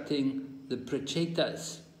instructing the Prachetas.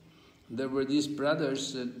 There were these brothers,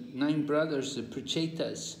 9 brothers, the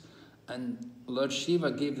Prachetas, and Lord Shiva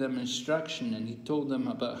gave them instruction and he told them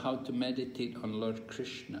about how to meditate on Lord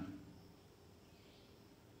Krishna.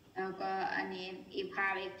 แล้วก็อันนี้อีกภา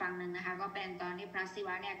พอีกฝั่งหนึ่งนะคะก็เป็นตอนที่พระศิว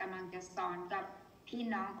ะเนี่ยกำลังจะสอนกับพี่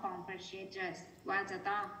น้องของพระเชตรัสว่าจะ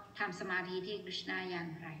ต้องทำสมาธิที่คริชนาอย่าง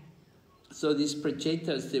ไร So these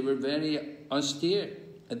Prachetas, they were very austere.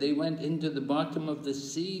 They went into the bottom of the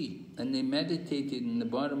sea and they meditated in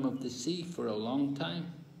the bottom of the sea for a long time.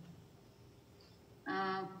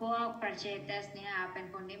 พวกประเชตัสเนี่ยเป็น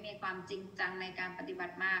คนที่มีความจริงจังในการปฏิบั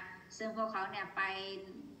ติมากซึ่งพวกเขาเนี่ยไป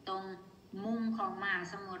ตรงมุมของมหา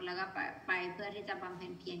สมุทรแล้วก็ไปเพื่อที่จะบำเพ็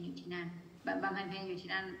ญเพียรอยู่ที่นั่นบำเพ็ญเพียรอยู่ที่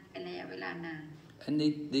นั่นเป็นระยะเวลานาน And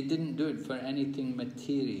they didn't do it for anything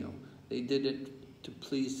material. They did it to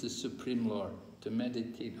please the Supreme Lord, to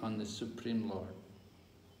meditate on the Supreme Lord.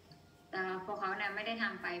 แต่พวกเขาเนี่ยไม่ได้ท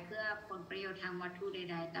ำไปเพื่อผลประโยชน์ทางวัตถุใ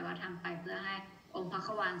ดๆแต่ว่าทำไปเพื่อให้องค์พระข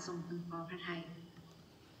วานทรงพึงพอพระทัย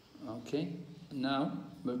Okay, now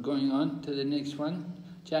we're going on to the next one.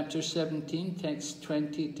 Chapter 17, text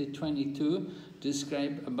 20 to 22,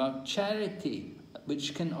 describe about charity,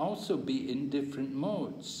 which can also be in different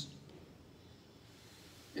modes.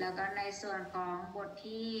 แล้วก็ในส่วนของบท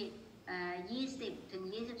ที่20 ถึง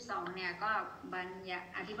 22 เนี่ยก็บัญญัติ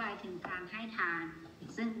อธิบายถึงการให้ทาน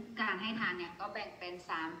ซึ่งการให้ทานเนี่ยก็แบ่งเป็น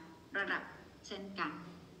3ระดับเช่นกัน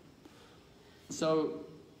So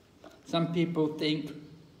some people think,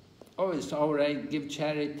 oh, it's all right, give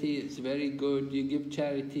charity, it's very good, you give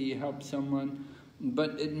charity, you help someone.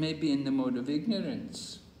 but it may be in the mode of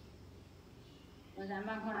ignorance. เพราะฉะนั้น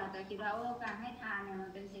บางคนอาจจะคิดว่าการให้ทานเนี่ยมัน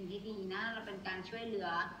เป็นสิ่งที่ดีนะเราเป็นการช่วยเหลือ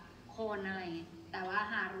คนอะไรอย่างเงี้ยแต่ว่า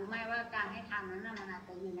หารู้ไหมว่าการให้ทานนั้นมันอาจจ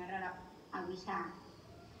ะอยู่ในระดับอวิชชา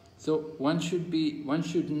So one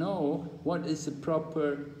should know what is the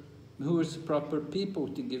who is the proper people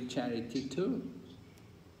to give charity to.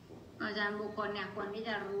 อาจารย์บุคคลเนี่ยควรที่จ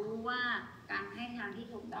ะรู้ว่าการให้ทานที่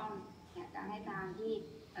ถูกต้องเนี่ยการให้ทานที่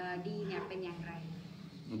ดีเนี่ยเป็นอย่างไร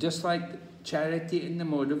Just like charity in the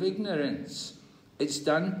mode of ignorance, it's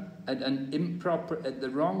done at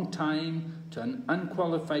the wrong time to an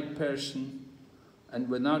unqualified person and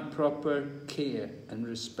without proper care and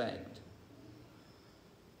respect.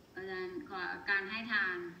 อาจารย์การให้ทา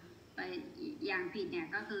นไปอย่างผิดเนี่ย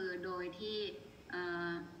ก็คือโดยที่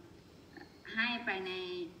ให้ไปใน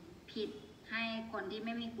ผิดให้คนที่ไ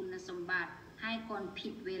ม่มีคุณสมบัติให้คนผิ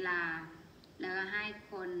ดเวลาแล้วก็ให้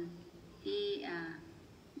คนที่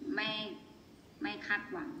ไม่คาด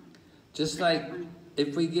หวัง Just like if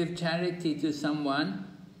we give charity to someone,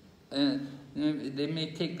 they may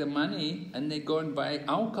take the money and they go and buy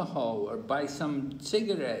alcohol or buy some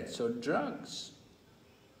cigarettes or drugs.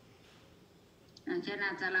 อย่างเช่นอ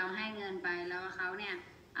าจจะเราให้เงินไปแล้วเขาเนี่ย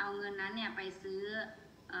เอาเงินนั้นเนี่ยไปซื้อ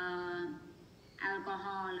แอลกอฮ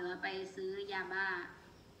อล์หรือไปซื้อยาบ้า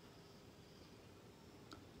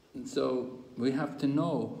So we have to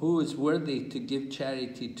know who is worthy to give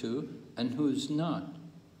charity to and who's not.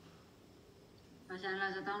 เพราะฉะนั้นเรา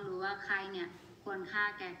จะต้องรู้ว่าใครเนี่ยควรค่า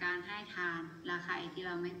แก่การให้ทานและใครที่เ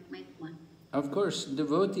ราไม่ควร Of course,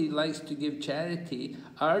 devotee likes to give charity.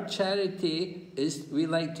 Our charity is we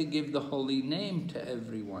like to give the holy name to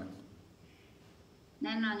everyone. แ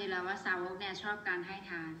น่นอนอยู่แล้วว่าสาวกเนี่ยชอบการให้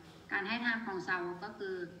ทานการให้ทานของสาวกก็คื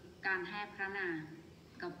อการให้พระนาม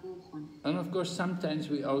กับผู้คน And of course, sometimes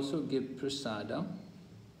we also give prasadam.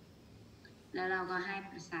 แล้วเราก็ให้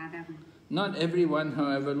ประสาด Not everyone,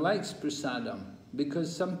 however, likes prasadam because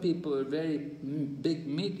some people are very big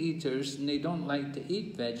meat eaters and they don't like to eat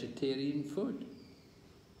vegetarian food.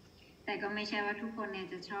 แต่ก็ไม่ใช่ว่าทุกคนเนี่ย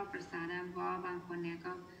จะชอบประสาดเพราะบางคนเนี่ย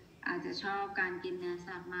ก็อาจจะชอบการกินเนื้อ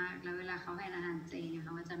สัตว์มากแล้วเวลาเขาให้อาหารเจเนี่ยเข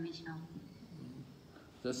าก็จะไม่ชอบ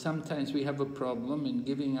So sometimes we have a problem in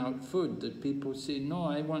giving out food that people say, no,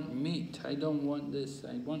 I want meat, I don't want this,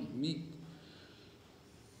 I want meat.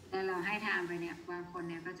 แล้วเราให้ทานไปเนี่ยบางคน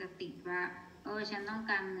เนี่ยก็จะติดว่าฉันต้อง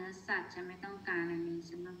การเนื้อสัตว์ฉันไม่ต้องการอันนี้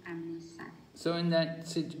ฉันต้องการเนื้อสัตว์ So in that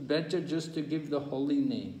it's better just to give the holy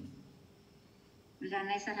name.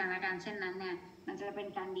 ในสถานการณ์เช่นนั้นเนี่ยมันจะเป็น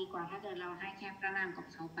การดีกว่าถ้าเกิดเราให้แค่พระนามกับ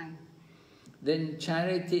เขาไป Then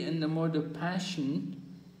charity in the mode of passion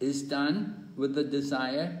is done with the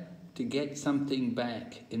desire to get something back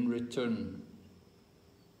in return.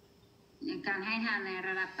 อย่างการให้ทานในร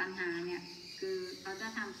ะดับตัณหาเนี่ยคือเขาจะ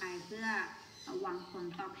ทำไปเพื่อหวังผล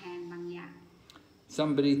ตอบแทนบางอย่าง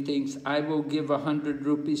Somebody thinks, I will give 100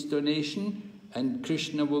 rupees donation and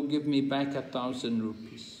Krishna will give me back 1,000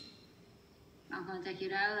 rupees. บางคนจะคิด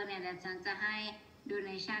ว่าเนี่ยเดี๋ยวฉันจะให้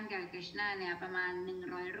donation กับคริชนาเนี่ยประมาณ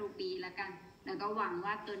100รูปีแล้วกันแล้วก็หวัง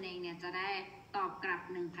ว่าตัวเองเนี่ยจะได้ตอบกลับ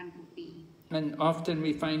 1,000 รูปี And often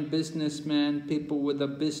we find businessmen, people with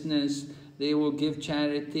a business, they will give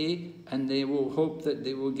charity and they will hope that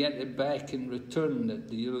they will get it back in return,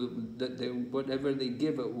 that whatever they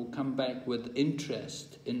give it will come back with interest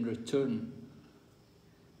in return.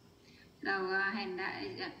 เราก็เห็นได้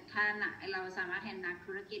ถ้าเราสามารถเห็นนัก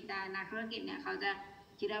ธุรกิจได้นักธุรกิจเนี่ยเขาจะ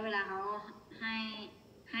คิดว่าเวลาเขาใ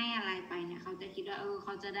ห้อะไรไปเนี่ยเขาจะคิดว่าเข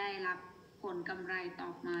าจะได้รับผลกำไรตอ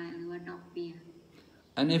บมาหรือว่าดอกเบี้ย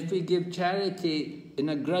And if we give charity in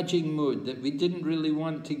a grudging mood, that we didn't really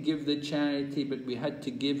want to give the charity, but we had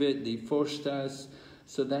to give it, they forced us,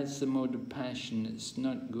 so that's the mode of passion, it's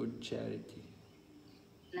not good charity.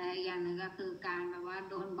 และอย่างนึงก็คือการแบบว่า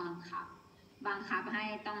โดนบังคับให้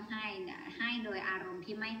ต้องให้เนี่ยให้โดยอารมณ์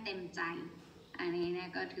ที่ไม่เต็มใจอันนี้เนี่ย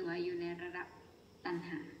ก็ถือว่าอยู่ในระดับตัณห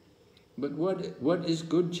า But what is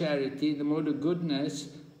good charity? The mode of goodness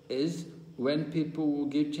is when people will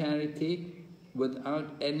give charity without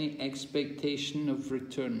any expectation of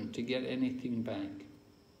return to get anything back.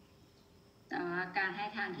 แต่ว่าการให้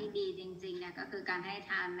ทานที่ดีจริงๆเนี่ยก็คือการให้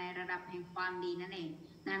ทานในระดับแห่งความดีนั่นเอง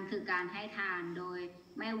นั่นคือการให้ทานโดย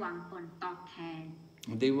ไม่หวังผลตอบแทน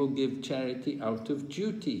They will give charity out of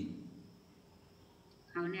duty.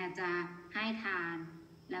 เขาเนี่ยจะให้ทาน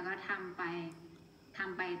แล้วก็ทำไ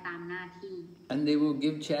ปตามหน้าที่ And they will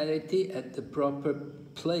give charity at the proper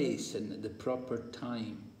place and at the proper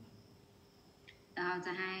time. เราจ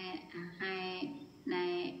ะใ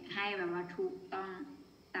ห้แบบว่าถูกต้อง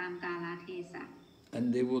ตามกาลเทศะ And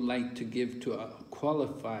they would like to give to a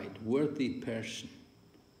qualified, worthy person.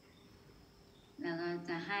 แล้ว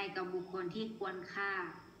คนที่ควรฆ่า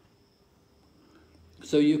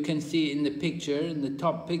So you can see in the picture, in the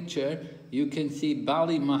top picture, you can see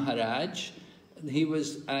Bali Maharaj. He was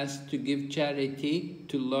asked to give charity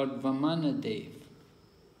to Lord Vamanadev.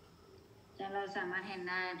 เราสามารถเห็น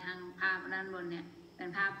ได้ทางภาพด้านบนเนี่ยเป็น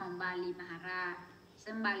ภาพของบาลีมหาราช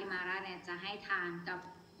ซึ่งบาลีมหาราชเนี่ยจะให้ทานกับ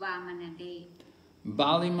วามนเดช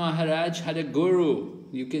Bali Maharaj had a guru.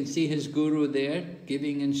 You can see his guru there,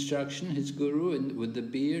 giving instruction, his guru with the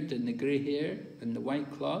beard and the grey hair and the white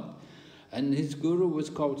cloth. And his guru was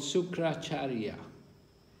called Sukracharya.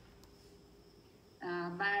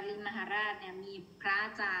 บาลีมหาราชเนี่ยมีพระอ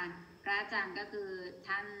าจารย์ก็คือ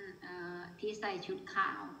ท่านที่ใส่ชุดข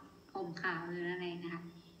าวผมขาวเลยนั่นเองนะคะ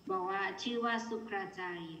บอกว่าชื่อว่าสุคราจา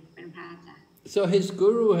รีเป็นพระอาจารย์ So his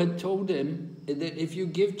guru had told him that if you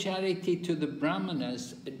give charity to the brahmanas,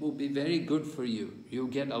 it will be very good for you.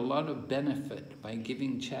 You'll get a lot of benefit by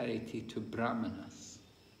giving charity to brahmanas.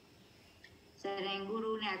 แสดงกู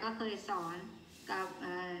รูเนี่ยก็เคยสอนกับ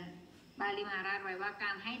บาลีมหาราชไว้ว่าก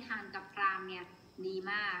ารให้ทานกับพราหมณ์เนี่ยดี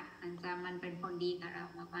มากมันเป็นผลดีกับเรา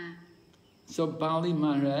มากๆ So Bali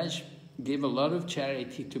Maharaj gave a lot of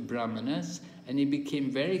charity to brahmanas and he became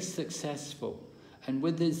very successful. And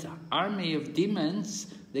with his army of demons,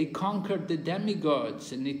 they conquered the demigods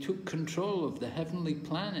and they took control of the heavenly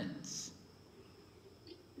planets.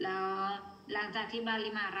 แล้วหลังจากที่บาลี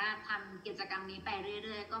มหาราชทำกิจกรรมนี้ไปเ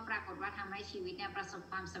รื่อยๆก็ปรากฏว่าทำให้ชีวิตเนี่ยประสบ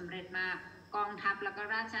ความสำเร็จมากกองทัพแล้วก็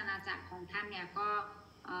ราชอาณาจักรของท่านเนี่ยก็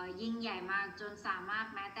ยิ่งใหญ่มากจนสามารถ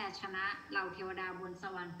แม้แต่ชนะเหล่าเทวดาบนส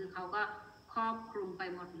วรรค์คือเขาก็ครอบคลุมไป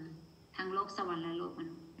หมดเลยทั้งโลกสวรรค์และโลกม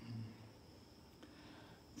นุษย์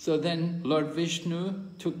So then Lord Vishnu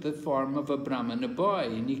took the form of a Brahmana boy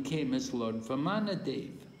and he came as Lord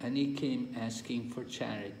Vamanadev and he came asking for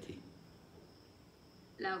charity.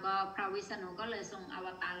 แล้วก็พระวิษณุก็เลยทรงอว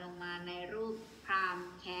ตารลงมาในรูปพราหมณ์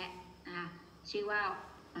แคะชื่อว่า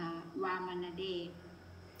วามนเดช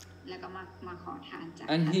แล้วก็มาขอทานจาก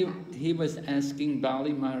And he was asking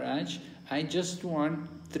Bali Maharaj, I just want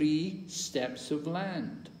 3 steps of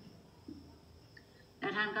land. แล้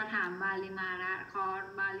วท่านก็ถามบาลีมหารา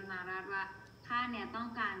ชว่าข้าเนี่ยต้อง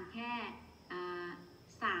การแค่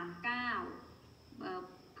3 ก้าว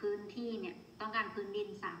พื้นที่เนี่ยต้องการพื้นดิน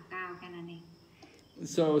3 ก้าวแค่นั้นเอง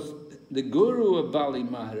So the guru of Bali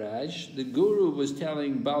Maharaj, the guru was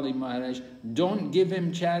telling Bali Maharaj, don't give him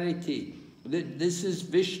charity. This is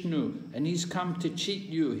Vishnu and he's come to cheat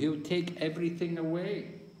you. He'll take everything away.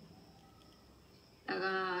 แล้ว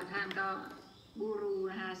ก็ท่านก็กูรู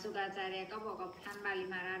นะคะสุกาจารย์ก็บอกกับท่านบาลี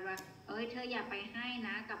มหาราชว่าเธออย่าไปให้น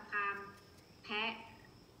ะกับพราหมณ์แพะ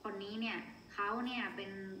คนนี้เนี่ยเขาเนี่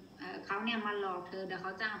ยมาหลอกเธอเดี๋ยวเข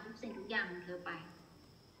าจะเอาทุกสิ่งทุกอย่างของเธอไป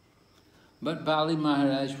But Bali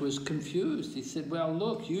Maharaj was confused. He said, well,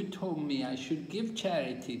 look, you told me I should give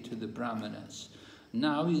charity to the brahmanas.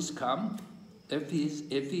 Now he's come. If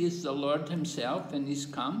he is the Lord himself and he's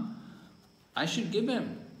come, I should give him.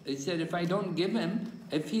 He said, if I don't give him,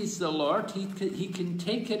 if he's the Lord, he can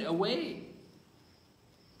take it away.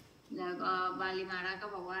 แล้วก็บาลีมหาราชก็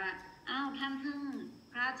บอกว่าท่าน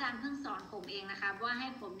พระอาจารย์เพิ่งสอนผมเองนะคะว่าให้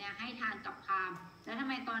ผมเนี่ยให้ทานกับพราหมณ์แล้วทำ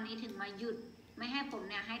ไมตอนนี้ถึงมาหยุดไม่ให้ผม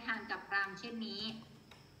เนี่ยให้ทานกับพราหมณ์เช่นนี้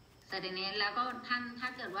แต่ทีนี้แล้วก็ท่านถ้า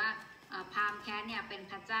เกิดว่าพราหมณ์แค่เนี่ยเป็น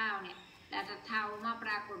พระเจ้าเนี่ยแล้วจะเท่ามาป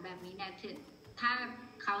รากฏแบบนี้เนี่ยถ้า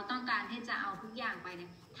เขาต้องการที่จะเอาทุกอย่างไปเนี่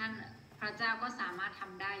ยท่านพระเจ้าก็สามารถท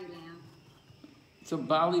ำได้อยู่แล้ว So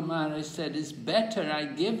Bali Maharaj said, it's better I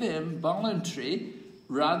give him voluntary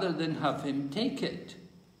rather than have him take it.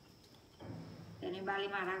 แต่ในบาลี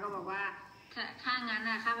มหาราชก็บอกว่าถ้างั้น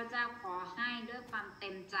ข้าพเจ้าขอให้ด้วยความเต็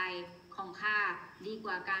มใจของข้าดีก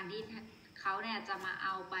ว่าการที่เขาเนี่ยจะมาเอ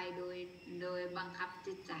าไปโดยบังคับ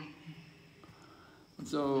จิตใจ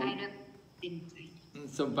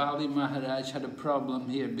So Bali Maharaj had a problem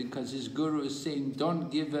here because his guru is saying, don't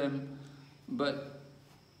give him,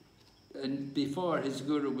 and before his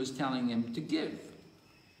guru was telling him to give.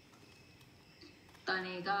 ตอน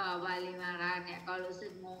นี้ก็บาลีมหาราชเนี่ยก็รู้สึ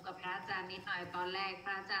กงงกับพระอาจารย์นิดหน่อยตอนแรกพ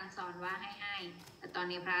ระอาจารย์สอนว่าให้แต่ตอน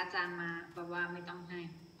นี้พระอาจารย์มาบอกว่าไม่ต้องให้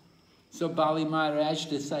So Bali Maharaj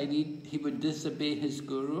decided he would disobey his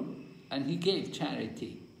guru and he gave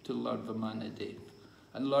charity to Lord Vamanadev.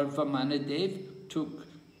 And Lord Vamanadev took,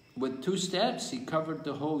 with 2 steps, he covered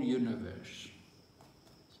the whole universe.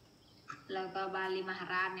 แล้วก็บาลีมหา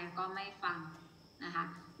ราชเนี่ยก็ไม่ฟังนะคะ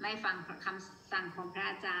ไม่ฟังคำสั่งของพระ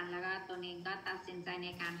อาจารย์แล้วก็ตัวเองก็ตัดสินใจใน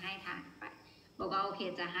การให้ทานไปบอกว่าโอเค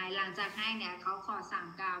จะให้หลังจากให้เนี่ยเขาขอ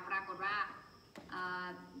3 ก้าวปรากฏว่า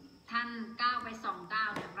ท่านก้าวไป2 ก้าว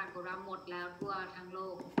เนี่ยปรากฏว่าหมดแล้วทั่วทั้งโล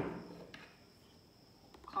ก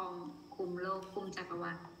ของคุมโลกคุมจักรว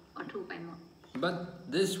าลก็ถูกไปหมด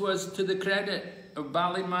But this was to the credit of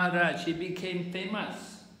Bali Maharaj. He became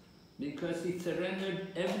famous because he surrendered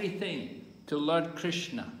everything to Lord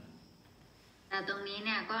Krishna. แต่ตรงนี้เ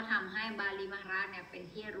นี่ยก็ทำให้บาลีมหาราชเนี่ยเป็น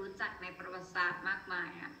ที่รู้จักในประวัติศาสตร์มากมาย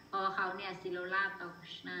ค่ะเพราะเขาเนี่ยศิโรราชต่อค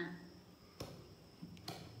ริชนา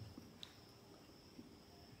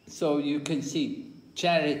So you can see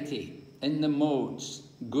charity in the modes: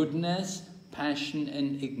 goodness, passion, and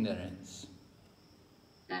ignorance.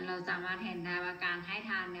 แต่เราสามารถเห็นได้ว่าการให้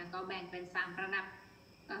ทานเนี่ยก็แบ่งเป็น3ระดับ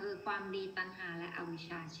ก็คือความดีตัณหาและอวิชช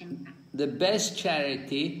าเช่นกัน The best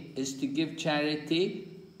charity is to give charity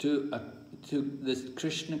to the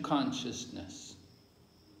Krishna consciousness.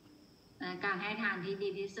 การให้ทานที่ดี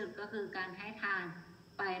ที่สุดก็คือการให้ทาน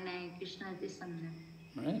ไปในคริชนาจิตสำนึก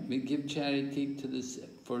Right? We give charity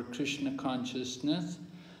for Krishna consciousness.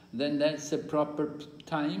 Then that's the proper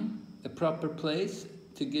time, the proper place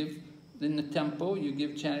to give. In the temple, you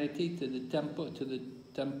give charity to the temple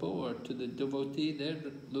or to the devotee there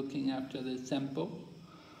looking after the temple.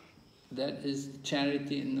 That is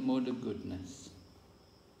charity in the mode of goodness.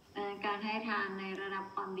 การให้ทานในระดับ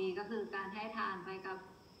ความดีก็คือการให้ทานไปกับ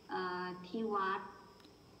ที่วัด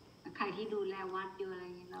ใครที่ดูแลวัดอยู่อะไรอ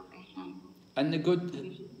ย่างนี้เราไปให้ And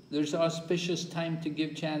there's auspicious time to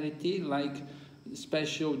give charity, like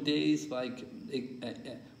special days, like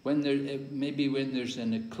when maybe when there's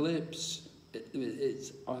an eclipse,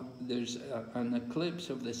 there's an eclipse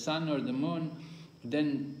of the sun or the moon,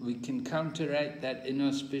 then we can counteract that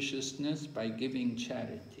inauspiciousness by giving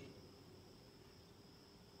charity.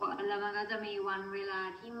 แล้วมันก็จะมีวันเวลา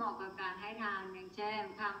ที่เหมาะกับการให้ทานอย่างเช่น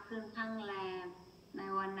ค่ำคืนค่ำแรมใน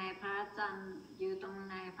วันไหนพระจันทร์อยู่ตรงไ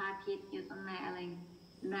หนพระอาทิตย์อยู่ตรงไหนอะไร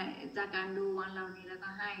จากการดูวันเหล่านี้แล้วก็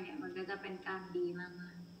ให้เนี่ยมันก็จะเป็นการดีมา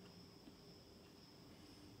กๆ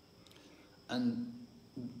And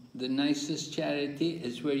the nicest charity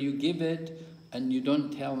is where you give it and you don't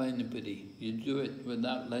tell anybody. You do it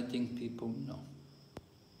without letting people know.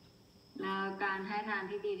 แล้วการให้ทาน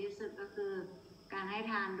ที่ดีที่สุดก็คือการให้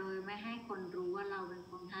ทานโดยไม่ให้คนรู้ว่าเราเป็น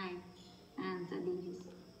คนให้นั่นจะดีที่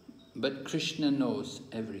สุด But Krishna knows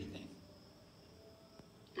everything.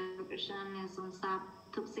 แต่คริชนาเนี่ยทรงทราบ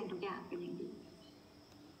ทุกสิ่งทุกอย่างเป็นอย่างดี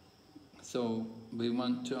So we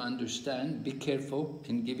want to understand, be careful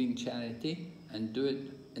in giving charity and do it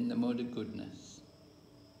in the mode of goodness.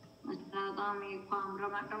 เราต้องมีความระ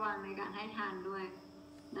มัดระวังในการให้ทานด้วย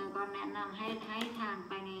แล้วก็แนะนำให้ทานไ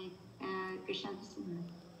ปในคริชนาสำนึก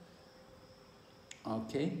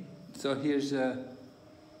Okay, so here's a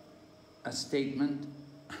statement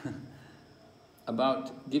about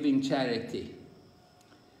giving charity.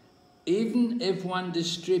 Even if one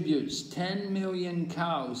distributes 10 million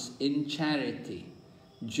cows in charity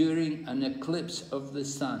during an eclipse of the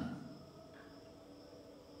sun.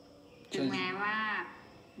 ถึงแม้ว่า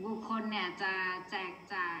บุคคลเนี่ยจะแจก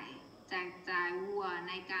จ่ายวัวใ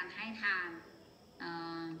นการให้ทาน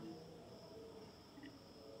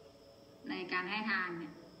ในการให้ทานเนี่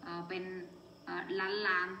ยเป็น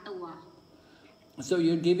ล้านตัว So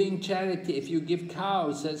you're giving charity. If you give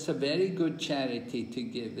cows, that's a very good charity to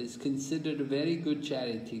give. It's considered a very good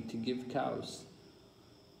charity to give cows.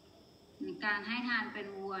 การให้ทานเป็น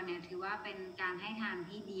วัวเนี่ยถือว่าเป็นการให้ทาน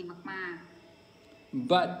ที่ดีมาก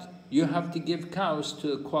ๆ But you have to give cows to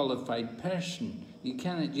a qualified person. You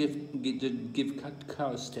cannot give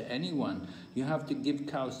cows to anyone. You have to give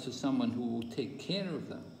cows to someone who will take care of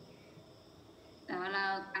them. แต่ว่าเรา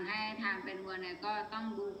การให้ทานเป็นวัวเนี่ยก็ต้อง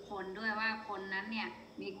ดูคนด้วยว่าคนนั้นเนี่ย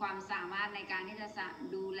มีความสามารถในการที่จะ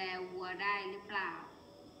ดูแลวัวได้หรือเปล่า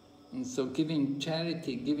And so giving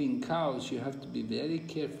charity, giving cows, you have to be very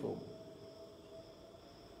careful.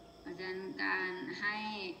 เพราะฉะนั้นการให้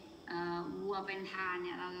วัวเป็นทานเ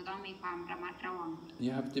นี่ยเราจะต้องมีความระมัดระวัง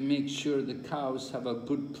You have to make sure the cows have a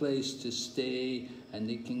good place to stay and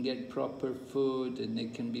they can get proper food and they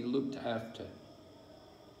can be looked after.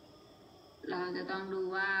 เราจะต้องดู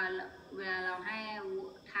ว่าเวลาเราให้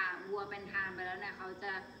วัวเป็นทานไปแล้วเนี่ยเขาจ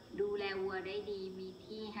ะดูแลวัวได้ดีมี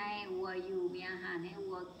ที่ให้วัวอยู่มีอาหารให้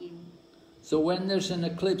วัวกิน So when there's an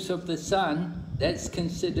eclipse of the sun, that's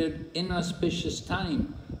considered inauspicious time,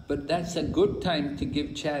 but that's a good time to give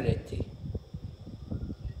charity.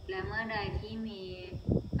 และเมื่อใดที่มี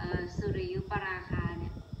สุริยุปราคาเนี่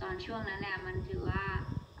ยตอนช่วงนั้นเนี่ยมันถือว่า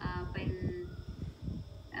เป็น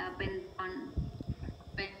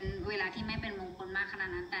เวลาที่ไม่เป็นมงคลมากขนาด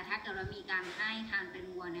นั้นแต่ถ้าเกิดว่ามีการให้ทานเป็น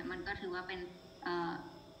วัวเนี่ยมันก็ถือว่าเ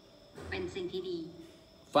ป็นสิ่งที่ดี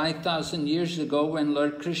 5,000 years ago, when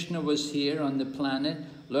Lord Krishna was here on the planet,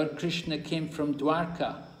 Lord Krishna came from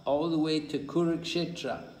Dwarka all the way to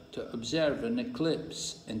Kurukshetra to observe an eclipse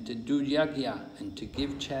and to do yagya and to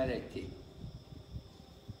give charity.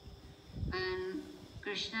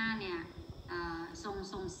 ริชนาเนี่ยทรง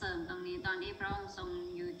ส่งเสริมตรงนี้ตอนที่พระองค์ทรง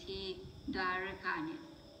อยู่ที่ดวาริกาเนี่ย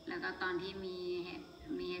แล้วก็ตอนที่มี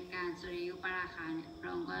เหตุการณ์สุริยุปราคาเนี่ยพร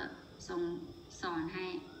ะองค์ก็ทรงสอนใ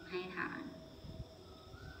ห้ทาน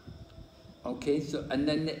Okay, so and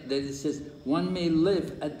then it says one may live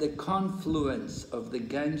at the confluence of the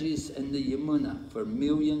Ganges and the Yamuna for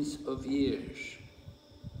millions of years.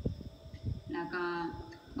 แล้วก็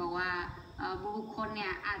บอกว่าบุคคลเนี่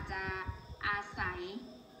ยอาจจะอาศัย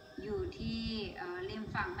อยู่ที่ริม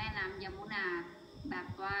ฝั่งแม่น้ำยมุนาแบบ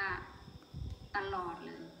ว่าตลอดเ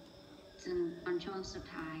ลยถึงตอนช่วงสุด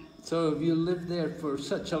ท้าย So if you live there for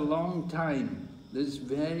such a long time, this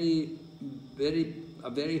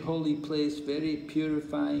a very holy place, very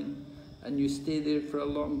purifying, and you stay there for a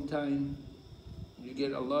long time, you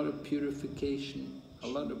get a lot of purification, a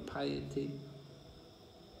lot of piety.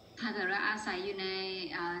 ถ้าเกิดว่าอาศัยอยู่ใน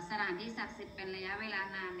สถานที่ศักดิ์สิทธิ์เป็นระยะเวลา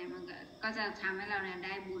นานเนี่ยมันก็จะทำให้เราเนี่ยไ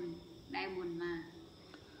ด้บุญมาก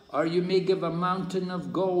Or you may give a mountain of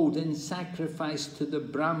gold in sacrifice to the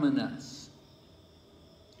brahmanas.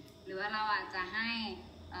 หรือว่าเราอาจจะให้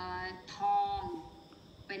ทอง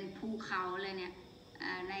เป็นภูเขาเลยเนี่ย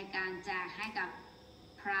ในการแจกให้กับ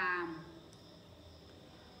พราหมณ์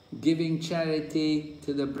Giving charity to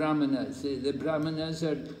the brahmanas. The brahmanas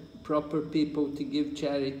are proper people to give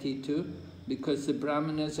charity to because the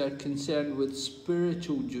brahmanas are concerned with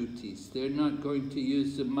spiritual duties. They're not going to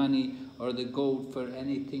use the money or the gold for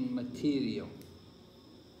anything material.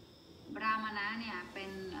 บราหมณะเนี่ยเป็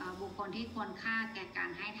นบุคคลที่ควรค่าแก่กา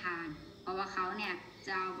รให้ทานเพราะว่าเขาเนี่ยจ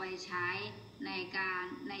ะเอาไปใช้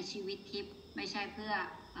ในชีวิตทิพย์ไม่ใช่เพื่อ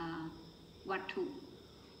วัตถุ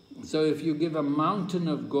So if you give a mountain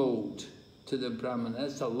of gold to the brahmana,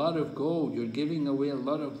 that's a lot of gold. You're giving away a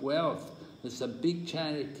lot of wealth. It's a big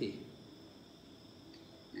charity.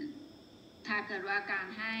 ถ้าเกิดว่าการ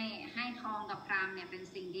ให้ทองกับพราหมณ์เนี่ยเป็น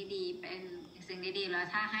สิ่งที่ดีเป็นสิ่งที่ดีแล้ว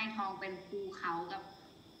ถ้าให้ทองเป็นภูเขากับ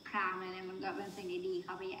พราหมณ์เนี่ยมันก็เป็นสิ่งที่ดีเ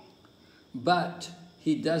ข้าไปใหญ่ But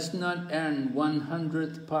he does not earn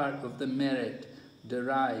 100th part of the merit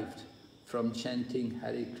derived from chanting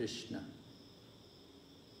Hare Krishna.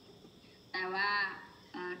 แต่ว่า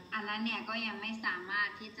อันนั้นเนี่ยก็ยังไม่สามารถ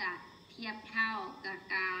ที่จะเทียบเท่ากับ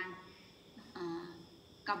การ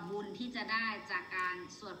กับบุญที่จะได้จากการ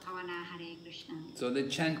สวดภาวนา Hare Krishna. So the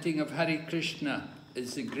chanting of Hare Krishna is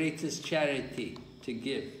the greatest charity to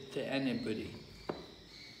give to anybody.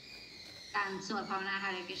 การสวดภาวนา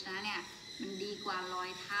Hare Krishna เนี่ยมันดีกว่า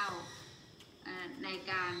100 เท่าใน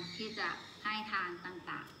การที่จะให้ทาน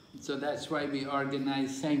ต่างๆ So that's why we organize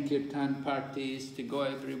Sankirtan parties to go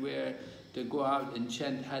everywhere, to go out and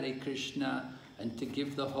chant Hare Krishna and to give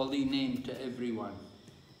the holy name to everyone.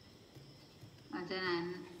 เพราะฉะนั้น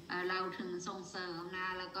เราถึงส่งเสริมนะ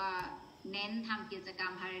แล้วก็เน้นทำกิจกรร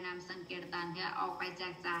มฮารินามสังเกตตันที่ออกไปแจ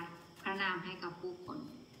กจ่ายพระนามให้กับผู้คน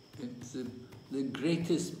It's the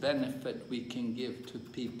greatest benefit we can give to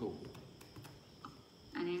people.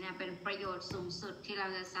 อันนี้เนี่ยเป็นประโยชน์สูงสุดที่เรา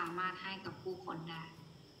จะสามารถให้กับผู้คนได้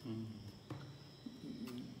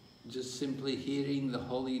Just simply hearing the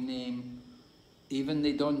holy name, even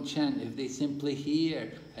they don't chant, if they simply hear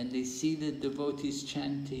and they see the devotees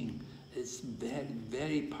chanting, it's very,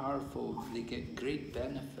 very powerful. They get great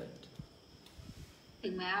benefit. ถึ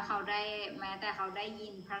งแม้แต่เขาได้ยิ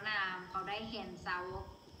นพระนามเขาได้เห็นสาวก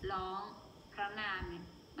ร้องพระนามเนี่ย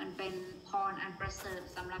มันเป็นพรอันประเสริฐ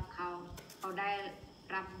สำหรับเขาได้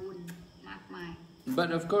รับบุญมากมาย But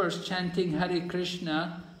of course, chanting Hare Krishna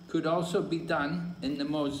could also be done in the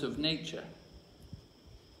modes of nature.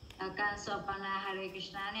 การสวดภาวนา Hare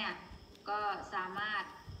Krishna เนี่ยก็สามารถ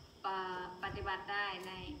ปฏิบัติได้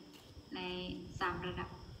ใน3 ระดับ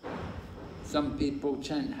Some people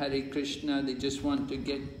chant Hare Krishna, they just want to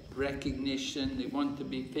get recognition, they want to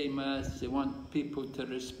be famous, they want people to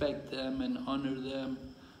respect them and honor them,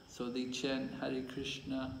 so they chant Hare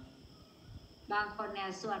Krishna. บางคนเนี่ย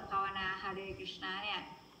สวดภาวนา Hare Krishna เนี่ย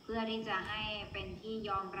เพื่อที่จะให้เป็นที่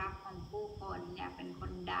ยอมรับของผู้คนเนี่ยเป็นค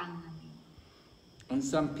นดัง And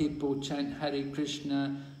some people chant Hare Krishna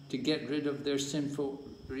to get rid of their sinful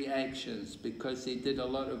reactions because they did a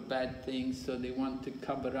lot of bad things, so they want to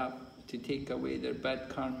cover up, to take away their bad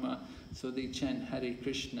karma, so they chant Hare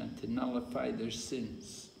Krishna to nullify their sins.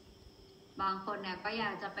 บางคนเนี่ยก็อย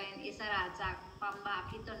ากจะเป็นอิสระจากความบาป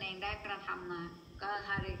ที่ตนเองได้กระทำมาก็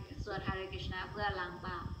สวด Hare Krishna เพื่อล้างบ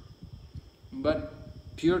าป But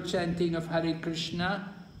pure chanting of Hare Krishna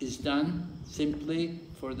is done simply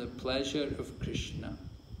for the pleasure of Krishna.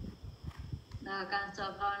 การสว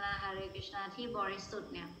ดภาวนา Hare Krishna ที่บริสุท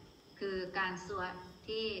ธิ์เนี่ยคือการสวด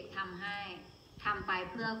ที่ทำให้ ทำไป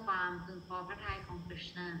เพื่อความพึงพอพระทัยของคริช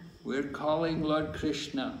นา We're calling Lord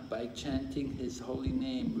Krishna by chanting His holy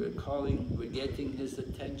name. We're getting His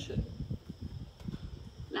attention.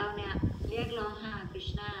 เราเนี่ยเรียกร้องหาคริช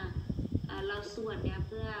นาเราสวดเนี่ยเ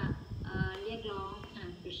พื่อเรียกร้องหา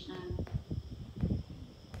คริชนา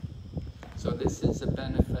So this is a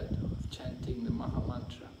benefit of chanting the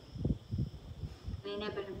Mahamantra. นี่เนี่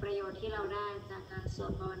ยเป็นประโยชน์ที่เราได้จากการสว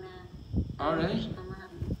ดภาวนา All right.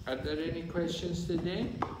 Are there any questions today?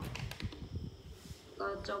 ก็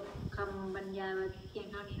จบคำบรรยายไว้เพียง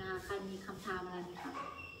เท่านี้นะคะใครมีคำถามอะไรไหมคะ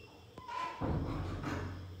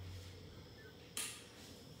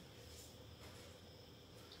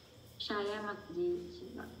ชายามักดีชิ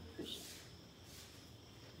บะ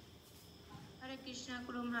Hare Krishna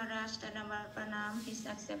Guru Maharaj Dhanavad Pranam Please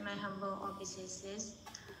accept my humble obeisances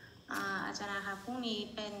อาจารย์คะพรุ่งนี้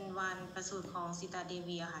เป็นวันประสูติของสีตาเด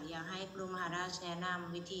วีค่ะอยากให้ครูมหาราชแนะน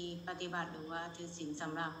ำวิธีปฏิบัติหรือว่าถือศีลส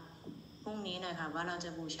ำหรับพรุ่งนี้หน่อยค่ะว่าเราจะ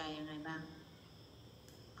บูชายังไงบ้าง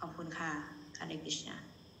ขอบคุณค่ะ Hare Krishna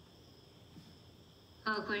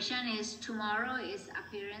Her question is tomorrow is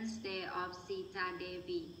appearance day of Sita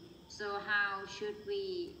Devi so how should we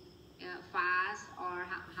fast or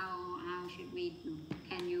how should we do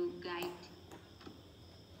can you guide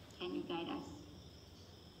us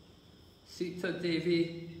Sita Devi,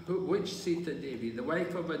 which Sita Devi? The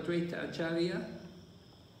wife of Advaita Acharya?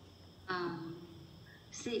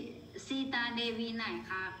 สีตาเดวีไหน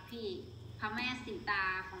คะพี่พระแม่สีตา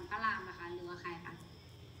ของพระรามนะคะหรือว่าใครคะ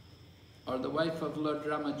Or the wife of Lord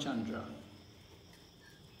Ramachandra?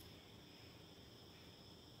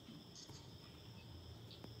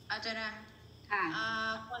 อาจารย์ค่ะ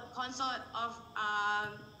consort of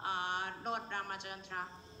Lord Ramachandra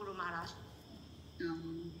Guru Maharaj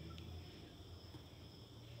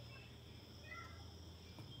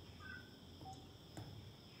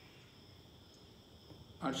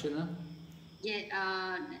Archana?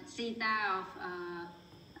 Yeah, Sita of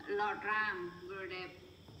Lord Ram, Gurudev,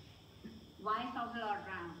 wife of Lord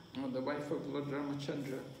Ram. Oh, the wife of Lord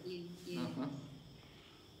Ramachandra. Yeah.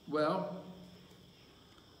 Well,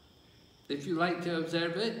 if you like to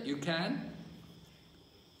observe it, you can.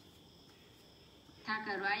 ถ้าเ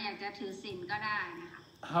กิดว่าอยากจะถือศีลก็ได้นะคะ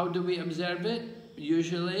How do we observe it?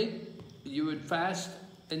 Usually, you would fast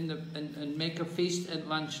and make a feast at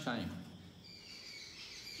lunchtime.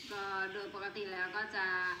 ก็โดยปกติแล้วก็จะ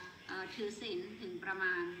ถือศีลถึงประม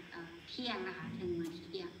าณเที่ยงนะคะถึงมื้อเ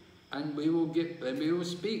ที่ยง And we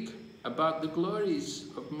will speak about the glories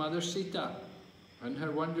of Mother Sita and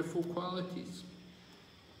her wonderful qualities.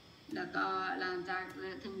 แล้วก็หลังจาก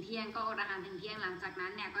ถึงเที่ยงก็อดอาหารถึงเที่ยงหลังจากนั้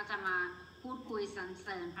นเนี่ยก็จะมาพูดคุยสรรเส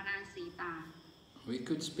ริญพระนางสีตา We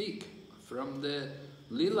could speak from the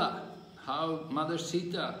Lila, how Mother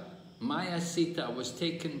Sita, Maya Sita was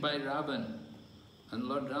taken by Ravan and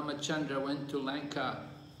Lord Ramachandra went to Lanka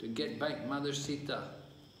to get back Mother Sita.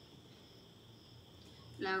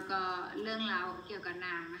 แล้วก็เรื่องราวเกี่ยวกับน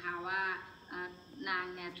างนะคะว่านาง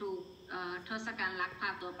เนี่ยถูกทศกัณฐ์ลักพา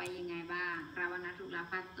ตัวไปยังไงบ้างราวณะถูกลัก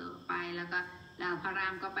พาตัวไปแล้วก็พระรา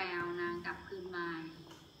มก็ไปเอานางกลับคืนมา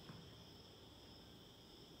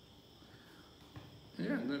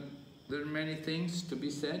Yeah, there are many things to be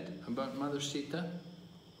said about Mother Sita.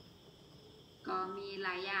 ก็มีหล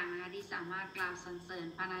ายอย่างนะคะที่สามารถกล่าวสรรเสริญ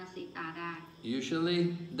พระนางสีตาได้ Usually,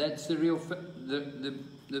 that's the real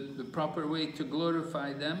the proper way to glorify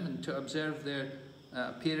them and to observe their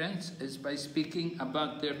appearance is by speaking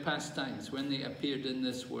about their pastimes when they appeared in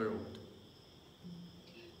this world.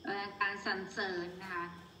 การสรรเสริญนะคะ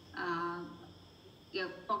เกี่ยว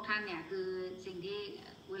กับพวกท่านเนี่ยคือสิ่งที่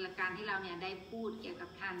เวลาการที่เราเนี่ยได้พูดเกี่ยวกั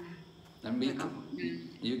บท่านนะ And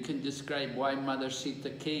you can describe why Mother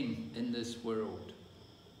Sita came in this world.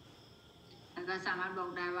 แล้วก็สามารถบอ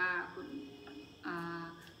กได้ว่าคุณ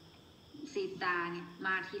สีตาเนี่ยม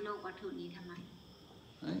าที่โลกวัตถุนี้ทำไม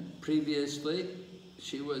Right? Previously,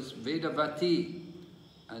 she was Vedavati,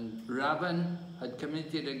 and Ravan had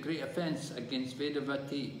committed a great offence against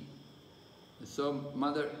Vedavati. So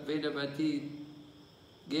Mother Vedavati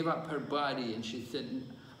gave up her body and she said,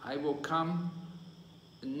 I will come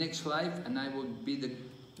in next life and I will be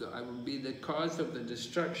the cause of the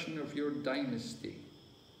destruction of your dynasty.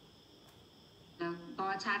 แล้วก็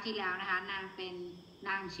ชาติที่แล้วนะคะน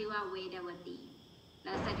างชื่อว่าเวดาวตีแ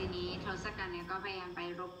ล้วเสร็จทีนี้ทศกัณฐ์เนี่ยก็พยายามไป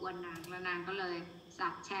รบกวนนางแล้วนางก็เลยสา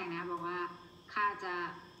ปแช่งนะบอกว่าข้า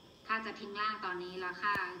จะทิ้งร่างตอนนี้แล้วข้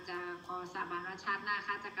าจะขอสาบานว่าชาติหน้า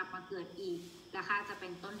ข้าจะกลับมาเกิดอีกและข้าจะเป็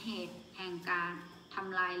นต้นเหตุแห่งการท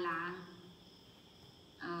ำลายล้าง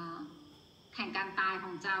แห่งการตายข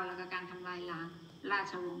องเจ้าแล้วก็การทำลายล้างรา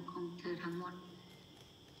ชวงศ์ของเธอทั้งหมด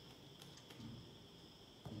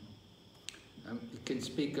can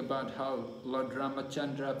speak about how Lord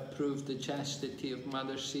Ramachandra proved the chastity of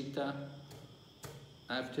Mother Sita.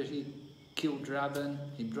 After he killed Ravan,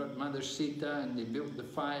 he brought Mother Sita and they built the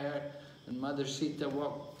fire, and Mother Sita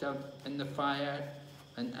walked out in the fire,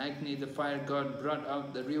 and Agni, the fire god, brought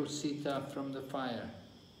out the real Sita from the fire.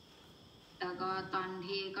 แล้วก็ตอน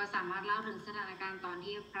ที่ก็สามารถเล่าถึงสถานการณ์ตอน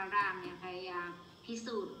ที่พระรามเนี่ยพยายามพิ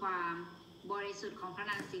สูจน์ความบริสุทธิ์ของพระ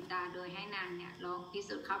นางสีตาโดยให้นางเนี่ยลองพิ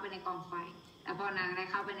สูจน์เข้าไปในกองไฟแต่พอนางได้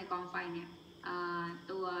เข้าไปในกองไฟเนี่ย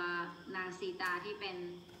ตัวนางสีตาที่เป็น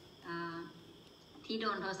ที่โด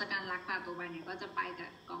นทศกัณฐ์ลักพาตัวไปเนี่ยก็จะไปกั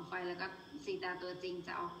บกองไฟแล้วก็สีตาตัวจริงจ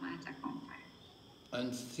ะออกมาจากกองไฟ And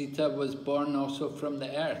Sita was born also from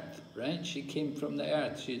the earth, right? She came from the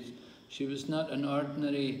earth. She was not an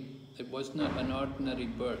ordinary. It was not an ordinary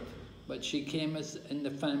birth, but she came as in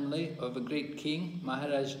the family of a great king,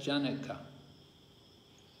 Maharaj Janaka.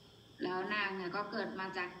 แล้วนางเนี่ยก็เกิดมา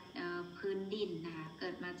จากพื้นดินนะคะเกิ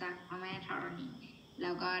ดมาจากพระแม่ธรณีแ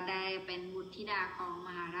ล้วก็ได้เป็นบุตรธิดาของม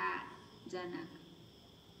หาราชจนะ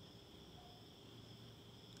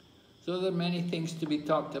So there are many things to be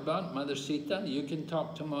talked about. Mother Sita, you can talk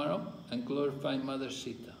tomorrow and glorify Mother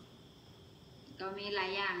Sita. ก็มีหลา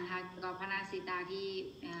ยอย่างค่ะก็พระนางสีตาที่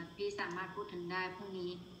พี่สามารถพูดถึงได้พรุ่ง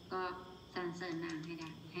นี้ก็สรรเสริญนางให้ได้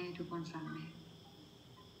ให้ทุกคนฟังได้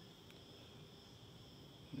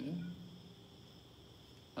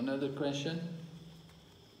Another question?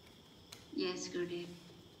 Yes, Gurudev.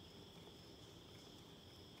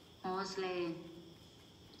 Mostly,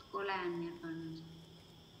 Golan,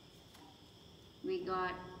 we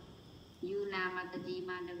got Yuna Mataji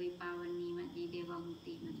Madhavi Pavani Mati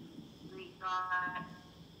Devahuti Mati. We got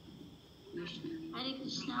Vishnu. Hare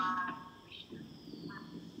Krishna.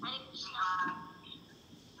 Hare Krishna.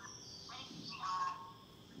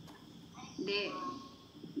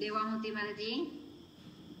 Devahuti Mataji.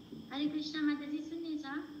 Hare Krishna Mataji सुन्ने छ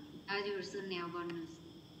हजुर सुन्ने हो भन्नुहोस्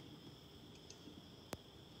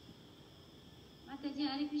माताजी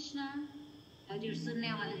हरे कृष्ण हजुर सुन्ने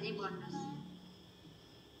हो माताजी भन्नुहोस्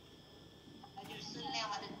हजुर सुन्ने हो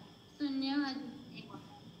माताजी सुन्ने हो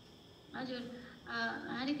हजुर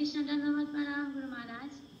हरे कृष्ण धन्यवाद प्रणाम गुरु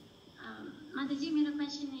महाराज माताजी मेरो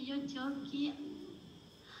क्वेशन यो थियो कि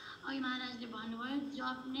अघि महाराजले भन्नुभयो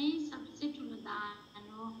जप नै सबसे ठुलो दान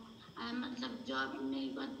हो मतलब जब नै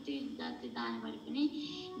कति जति दान गरे पनि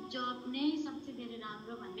जब नै सबसे धेरै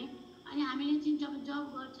राम्रो भन्ने अनि हामीले चाहिँ जब जब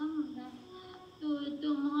गर्छौँ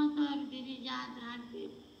त्यो महत्त्वहरू धेरै याद राख्दै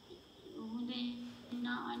हुँदैन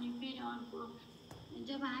अनि फेरि अर्को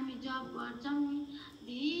जब हामी जब गर्छौँ नि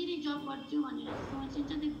धेरै जब गर्छु भनेर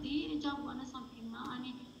सोचिन्छ त्यो धेरै जब गर्न सकिन्न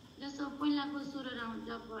अनि जस्तो पहिलाको 16 राउन्ड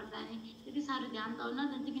जब गर्दा नि त्यति साह्रो ध्यान त हुन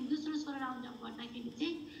जान्छ कि दोस्रो 16 राउन्ड जब गर्दाखेरि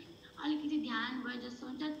चाहिँ अलिकति ध्यान भयो जस्तो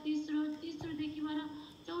हुन्छ तेस्रोदेखिबाट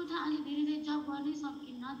चौथा अलि धेरै जब गर्नै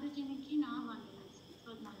सकिन्न त्यो चाहिँ किन भनेर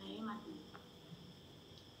सोध्नलाई माथि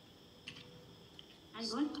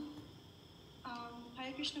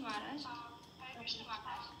Hare Krishna Maharaj. Hare Krishna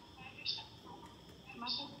Maharaj.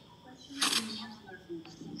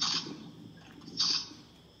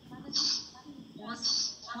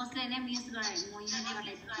 Mostly name is right.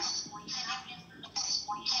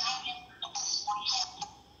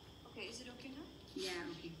 Okay, is it okay now?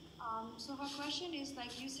 Yeah, okay. So her question is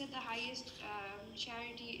like you said the highest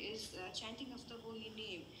charity is chanting of the holy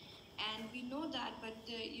name, and we know that, but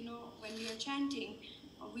you know when we are chanting,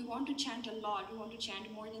 we want to chant a lot. We want to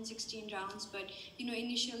chant more than 16 rounds, but you know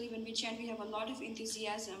initially when we chant, we have a lot of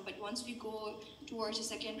enthusiasm. But once we go towards the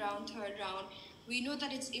second round, third round, we know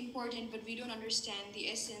that it's important, but we don't understand the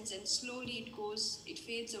essence, and slowly it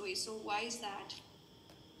fades away. So why is that?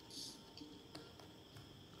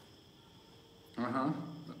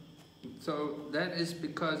 So that is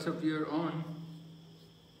because of your own,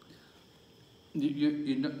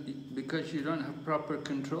 because you don't have proper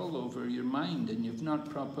control over your mind and you've not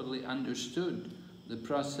properly understood the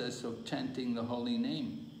process of chanting the holy name.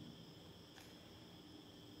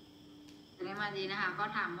 มาดีนะคะก็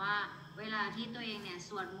ถามว่าเวลาที่ตัวเองเนี่ยส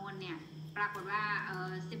วดมนต์เนี่ยปรากฏว่า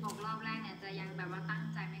16 รอบแรกเนี่ยจะยังแบบว่าตั้ง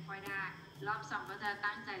ใจไม่ค่อยได้รอบ2ก็จะ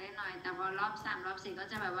ตั้งใจได้หน่อยแต่พอรอบ3รอบ4ก็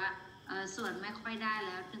จะแบบว่าสวดไม่ค่อยได้แ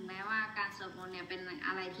ล้วถึงแม้ว่าการสวดมนต์เนี่ยเป็นอ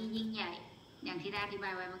ะไรที่ยิ่งใหญ่อย่างที่ได้อธิบา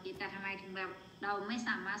ยไว้เมื่อกี้แต่ทำไมถึงแบบเราไม่ส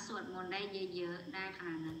ามารถสวดมนต์ได้เยอะๆได้ขน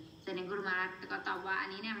าดนั้นเสด็จกุรุมาราชก็ตอบว่าอัน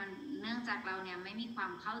นี้เนี่ยมันเนื่องจากเราเนี่ยไม่มีควา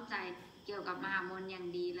มเข้าใจเกี่ยวกับมหามนต์อย่าง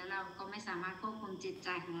ดีแล้วเราก็ไม่สามารถควบคุมจิตใจ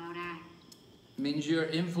ของเราได้ Means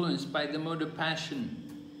you're influenced by the mode of passion.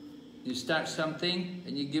 You start something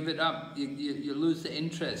and you give it up. You lose the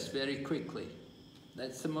interest very quickly.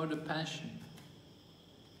 That's the mode of passion.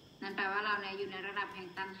 นั่นแปลว่าเราเนี่ยอยู่ในระดับแห่ง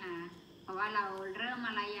ตัณหาเพราะว่าเราเริ่ม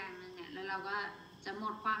อะไรอย่างนึงเนี่ยแล้วเราก็ จะหม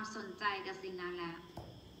ดความสนใจกับสิ่งนั้นแล้ว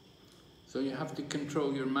So you have to control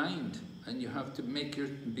your mind, and you have to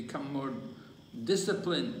become more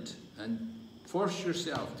disciplined and force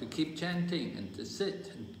yourself to keep chanting and to sit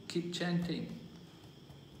and keep chanting.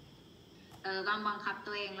 ต้องบังคับ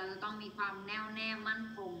ตัวเองเราจะต้องมีความแน่วแน่มั่น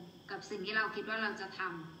คงกับสิ่งที่เราคิดว่าเราจะท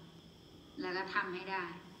ำแล้วก็ทำให้ได้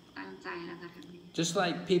ตั้งใจแล้วก็ทำให้ได้ Just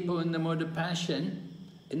like people in the mode of passion,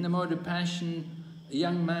 a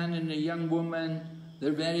young man and a young woman,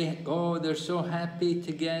 they're so happy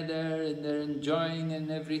together and they're enjoying and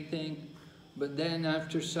everything. But then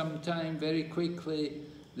after some time, very quickly,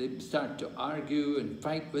 they start to argue and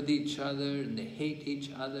fight with each other and they hate each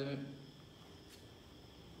other.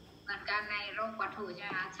 เหมือนกันในโลกวัตถุใช่ไ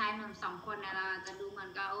หมคะชายหนุ่ม2 คนเนี่ยเราจะดูเหมือ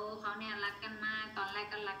นกับเขาเนี่ยรักกันมากตอนแรก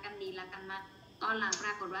ก็รักกันดีรักกันมากตอนหลังปร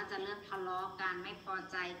ากฏว่าจะเริ่มทะเลาะกันไม่พอ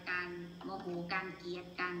ใจกันโมโหกันเกลียด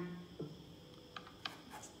กัน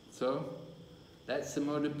So that's the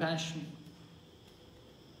mode of passion.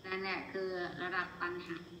 นั่นแหละคือระดับปัญห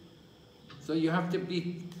า So you have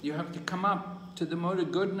to come up to the mode of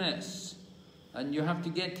goodness, and you have to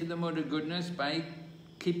get to the mode of goodness by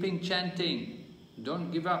keeping chanting. Don't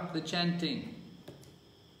give up the chanting.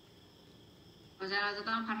 เพราะฉะนั้นเราจะ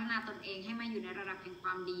ต้องพัฒนาตนเองให้มาอยู่ในระดับแห่งคว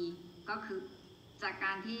ามดีก็คือจากก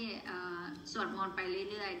ารที่สวดมนต์ไป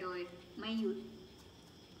เรื่อยๆโดยไม่หยุด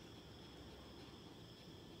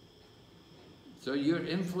So you're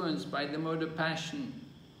influenced by the mode of passion,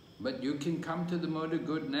 but you can come to the mode of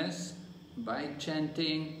goodness by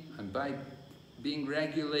chanting and by being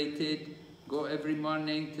regulated. Go every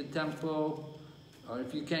morning to temple, or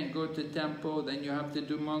if you can't go to temple, then you have to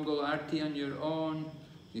do Mongol Arti on your own.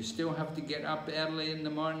 You still have to get up early in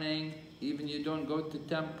the morning. Even you don't go to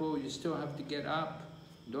temple, you still have to get up.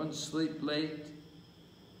 Don't sleep late.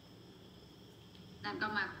 นั่นก็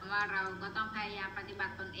หมายความว่าเราก็ต้องพยายามปฏิบั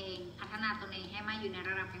ติตนเองพัฒนาตนเองให้มาอยู่ใน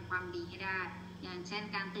ระดับแห่งความดีให้ได้อย่างเช่น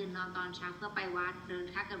การตื่นนอนตอนเช้าเพื่อไปวัดหรือ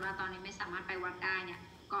ถ้าเกิดว่าตอนนี้ไม่สามารถไปวัดได้เนี่ย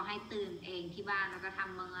ก็ให้ตื่นเองที่บ้านแล้วก็ท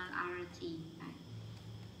ำมังกรอาราธีไป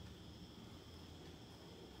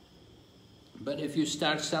But if you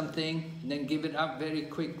start something and then give it up very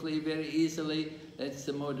quickly, very easily, that's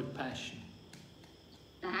the mode of passion.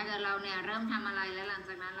 แต่ถ้าเกิดเราเนี่ยเริ่มทำอะไรแล้วหลังจ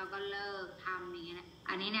ากนั้นเราก็เลิกทำอย่างเงี้ยนะ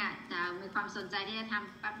อันนี้เนี่ยจะมีความสนใจที่จะท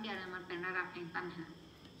ำแป๊บเดียวมันเป็นระดับแห่งตัณหา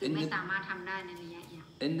คือไม่สามารถทำได้ในระยะยาว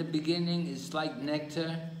In the beginning, it's like nectar.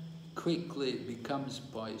 Quickly, it becomes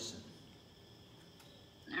poison.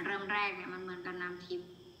 เริ่มแรกเนี่ยมันเหมือนกับน้ำทิพย์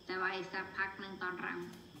แต่ว่าอีกสักพักหนึ่งตอนหลัง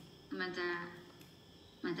มันจะ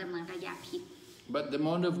เหมือนกับยาพิษ But the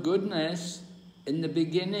mode of goodness, in the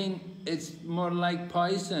beginning, it's more like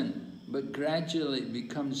poison, but gradually it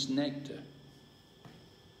becomes nectar.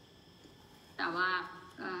 แต่ว่า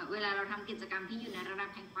เวลาเราทำกิจกรรมที่อยู่ในระดับ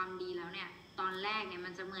แห่งความดีแล้วเนี่ยตอนแรกเนี่ยมั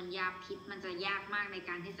นจะเหมือนยาพิษมันจะยากมากใน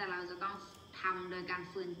การที่เราจะต้องทำโดยการ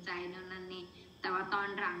ฝืนใจนั่นนี่แต่ว่าตอน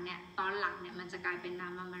หลังเนี่ยมันจะกลายเป็นน้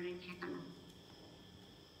ำอมฤตให้กับเรา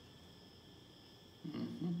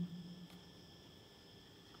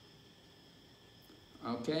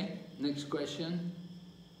Okay, next question.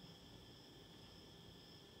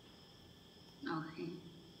 Okay.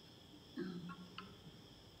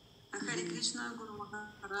 Hare Krishna, Guru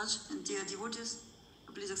Maharaj, and dear devotees,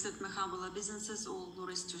 please accept my humble obeisances, all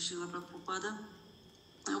glories to Srila Prabhupada.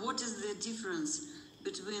 What is the difference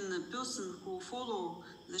between a person who follow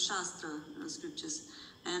the Shastra scriptures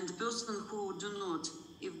and the person who do not,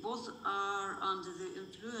 if both are under the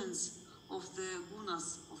influence of the gunas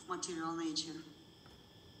of material nature?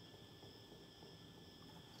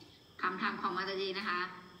 คำถามของอาจารย์ดีนะคะ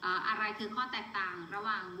อะไรคือข้อแตกต่างระห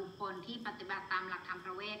ว่างบุคคลที่ปฏิบัติตามหลักธรรมพ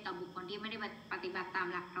ระเวทกับบุคคลที่ไม่ได้ปฏิบัติตาม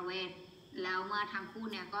หลักพระเวทแล้วเมื่อทั้งคู่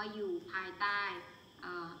เนี่ยก็อยู่ภายใต้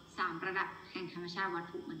3ระดับแห่งธรรมชาติวัต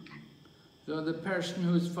ถุเหมือนกัน So the person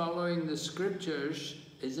who's following the scriptures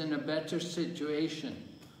is in a better situation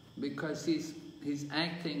because he's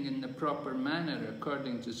acting in the proper manner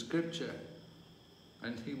according to scripture,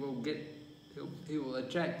 and he will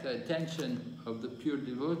attract the attention of the pure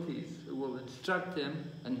devotees who will instruct him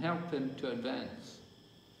and help him to advance.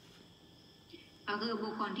 ก็คือบุ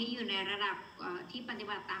คคลที่อยู่ในระดับที่ปฏิ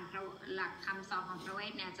บัติตามหลักคำสอนของพระเว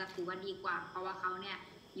ทเนี่ยจะถือว่าดีกว่าเพราะว่าเขาเนี่ย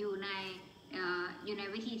อยู่ใน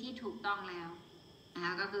วิธีที่ถูกต้องแล้วนะค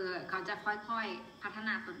ะก็คือเขาจะค่อยๆพัฒน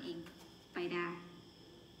าตนเองไปได้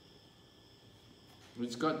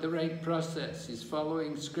He's got the right process. He's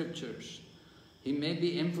following scriptures. He may be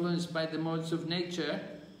influenced by the modes of nature,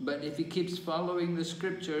 but if he keeps following the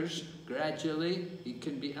scriptures, gradually he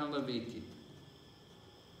can be elevated.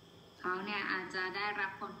 เขาเนี่ยอาจจะได้รั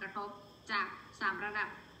บผลกระทบจาก3ระดับ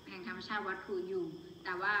แห่งธรรมชาติวัตถุอยู่ แ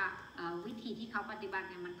ต่ว่าวิธีที่เขาปฏิบัติ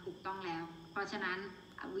เนี่ยมันถูกต้องแล้วเพราะฉะนั้น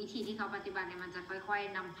วิธีที่เขาปฏิบัติเนี่ยมันจะค่อย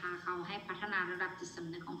ๆนำพาเขาให้พัฒนาระดับจิตส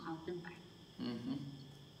ำนึกของเขาขึ้นไป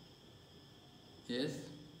Yes.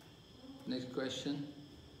 Next question.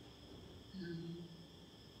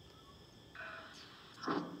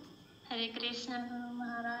 Hare Krishna Guru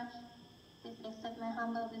Maharaj. Please accept my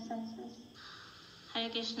humble obeisances. Hare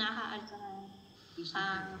Krishna ค่ะอาจารย์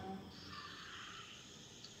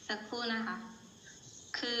สักครู่นะคะ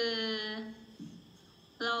คือ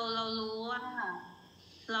เรารู้ว่า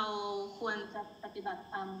เราควรจะปฏิบัติ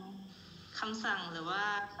ตามคำสั่งหรือว่า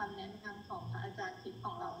คำแนะนำของพระอาจารย์ทิพย์ข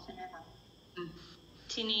องเราใช่ไหมคะ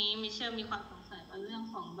ทีนี้มิเชลมีความสงสัยว่าเรื่อง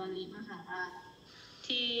ของบาลีมหาราช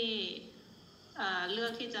ที่เลือ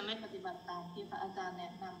กที่จะไม่ปฏิบัติตามที่พระอาจารย์แน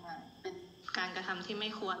ะนำมาเป็นการกระทำที่ไม่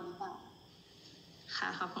ควรหรือเปล่าค่ะ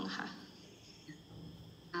ขอบคุณค่ะ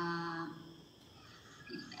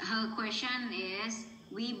Her question is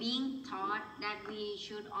we being taught that we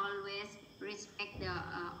should always respect the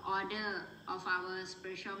order of our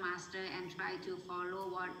spiritual master and try to follow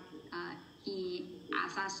what he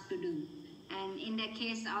asks us to do. And in the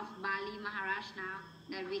case of Bali Maharaj now,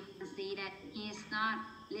 that we can see that he is not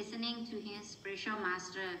listening to his spiritual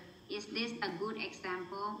master. Is this a good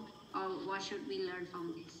example, or what should we learn from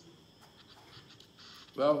this?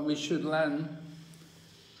 Well, we should learn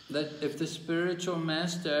that if the spiritual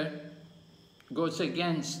master goes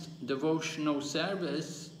against devotional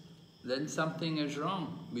service, then something is wrong.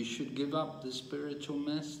 We should give up the spiritual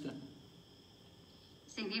master.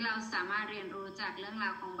 สิ่งที่เราสามารถเรียนรู้จากเรื่องรา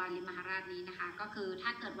วของบาลีมหาราชนี้นะคะก็คือถ้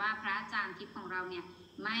าเกิดว่าพระอาจารย์ทิพย์ของเราเนี่ย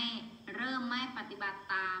เริ่มไม่ปฏิบัติ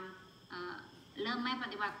ตามเริ่มไม่ป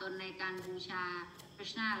ฏิบัติตนในการบูชาพระ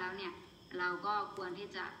นาแล้วเนี่ยเราก็ควรที่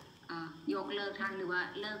จะยกเลิกท่านหรือว่า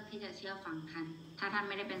เลิกที่จะเชื่อฟังท่านถ้าท่าน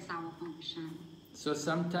ไม่ได้เป็นสาวกของพระนา So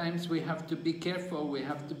sometimes we have to be careful.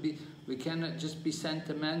 We cannot just be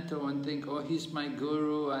sentimental and think, oh, he's my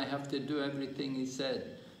guru, I have to do everything he said.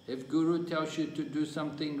 If guru tells you to do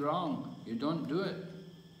something wrong, you don't do it.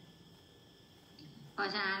 เพราะ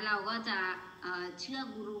ฉะนั้นเราก็จะเชื่อ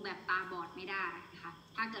กูรูแบบตาบอดไม่ได้นะคะ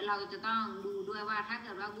ถ้าเกิดเราจะต้องดูด้วยว่าถ้าเ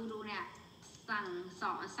กิดว่ากูรูเนี่ย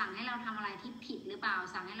สั่งให้เราทำอะไรที่ผิดหรือเปล่า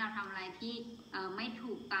สั่งให้เราทำอะไรที่ไม่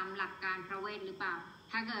ถูกตามหลักการพระเวทหรือเปล่า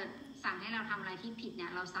ถ้าเกิดสั่งให้เราทำอะไรที่ผิดเนี่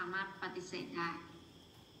ยเราสามารถปฏิเสธได้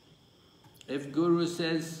If guru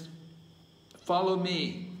says, follow me,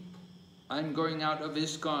 I'm going out of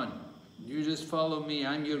ISKCON, you just follow me,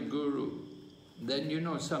 I'm your guru, then you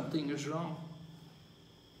know something is wrong.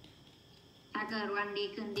 ถ้าเกิดวันดี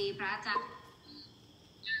คืนดีพระอาจารย์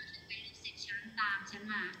ฉันเป็นลูกศิษย์ฉันตามฉัน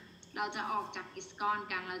มาเราจะออกจากอิสกอน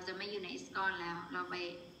กันเราจะไม่อยู่ในอิสกอนแล้วเราไป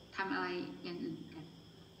ทำอะไรอย่างอื่นกัน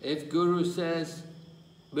If guru says,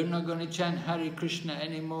 we're not going to chant Hare Krishna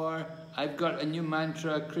anymore, I've got a new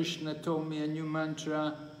mantra, Krishna told me a new mantra,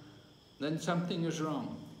 then something is wrong.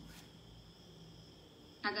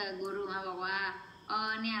 ถ้าเกิดกูรูมาบอกว่า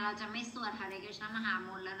เนี่ยเราจะไม่สวด Hare Krishna มหาม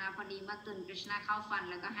นต์แล้วนะพอดีเมื่อคืน Krishna เข้าฝัน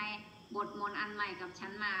แล้วก็ให้บทมนต์อันใหม่กับฉั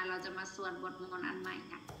นมาเราจะมาสวดบทมนต์อันใหม่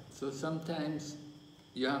กัน So sometimes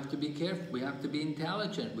you have to be careful, we have to be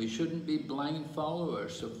intelligent, we shouldn't be blind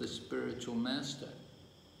followers of the spiritual master.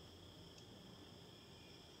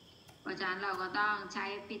 เพราะฉะนั้นเราก็ต้องใช้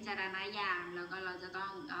พิจารณญาณแล้วก็เราจะต้อ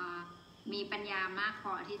งมีปัญญามากพ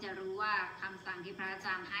อที่จะรู้ว่าคำสั่งที่พระอาจ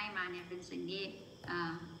ารย์ให้มาเนี่ยเป็นสิ่งที่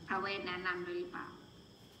พระเวทแนะนำหรือเปล่า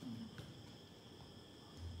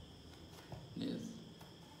Yes.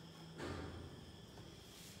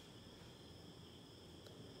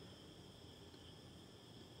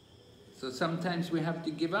 So sometimes we have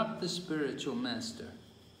to give up the spiritual master.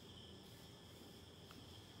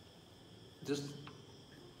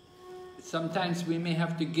 Sometimes we may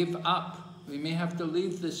have to give up, we may have to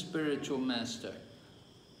leave the spiritual master.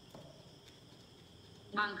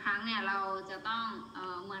 บางครั้งเนี่ยเราจะต้อง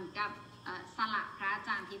เหมือนกับสละพระอาจ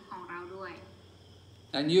ารย์ทิพย์ของเราด้วย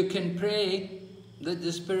And you can pray that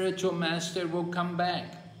the spiritual master will come back.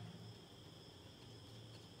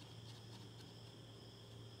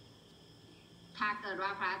 ถ้าเกิดว่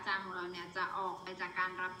าพระอาจารย์ของเราเนี่ยจะออกไปจากกา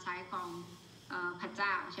รรับใช้ของพระเจ้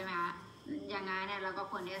าใช่ไหมคะอย่างงั้นเนี่ยเราก็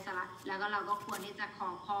ควรที่จะสละแล้วก็เราก็ควรที่จะขอ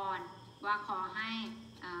พรว่าขอให้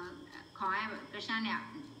พระเจ้าเนี่ย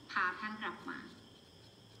พาท่านกลับมา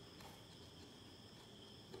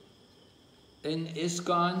In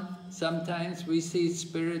ISKCON, sometimes we see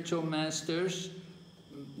spiritual masters,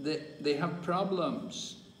 they have problems.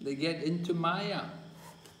 They get into Maya.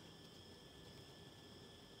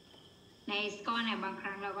 ในอิสกอนเนี่ยบางค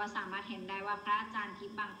รั้งเราก็สามารถเห็นได้ว่าพระอาจารย์ที่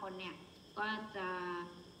บางคนเนี่ยก็จะ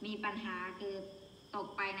มีปัญหาคือตก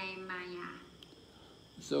ไปในมายา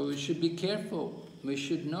So we should be careful. we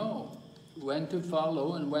should know when to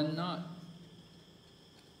follow and when not.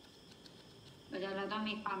 เราต้อง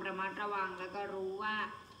มีความระมัดระวังแล้วก็รู้ว่า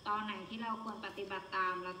ตอนไหนที่เราควรปฏิบัติตา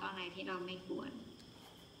มและตอนไหนที่เราไม่ควร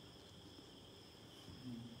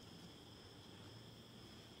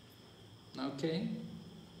Okay.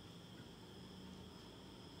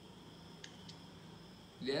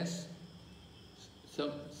 Yes. So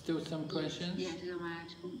still some questions? Yes,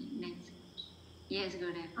 next. Yes, go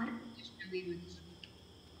ahead.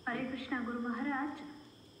 Hare Krishna, Guru Maharaj.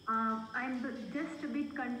 I'm just a bit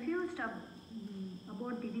confused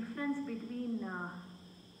about the difference between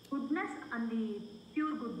goodness and the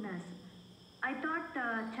pure goodness. I thought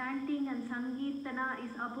chanting and Sankirtana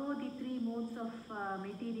is above the three modes of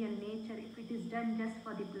material nature if it is done just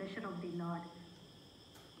for the pleasure of the Lord.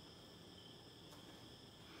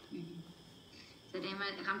 แสดงว่า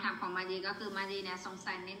คำถามของมาดีก็คือมาดีเนี่ยสง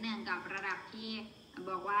สัยนิดนึงกับระดับที่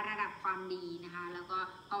บอกว่าระดับความดีนะคะแล้วก็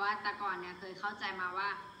เพราะว่าแต่ก่อนเนี่ยเคยเข้าใจมาว่า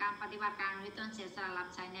การปฏิบัติการที่ต้นเสียสละรับ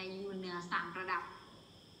ใช้เนี่ยอยู่เหนือ3ระดับ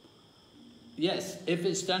Yes, if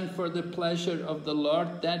it's done for the pleasure of the Lord,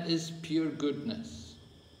 that is pure goodness.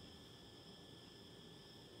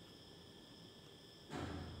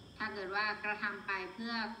 ถ้าเกิดว่ากระทำไปเ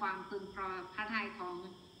พื่อความพึงพอพระทัยของ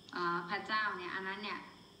พระเจ้าเนี่ยอันนั้นเนี่ย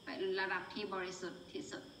เป็นระดับที่บริสุทธิ์ที่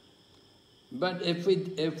สุด But if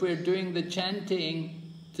we're doing the chanting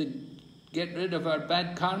to get rid of our bad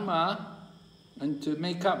karma and to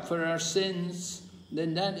make up for our sins, then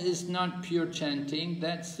that is not pure chanting,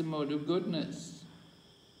 that's the mode of goodness.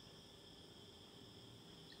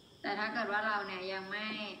 แต่ถ้าเกิดว่าเราเนี่ยยังไม่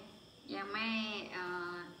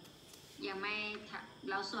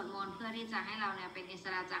เราสวดมนต์เพื่อที่จะให้เราเนี่ยเป็นอิส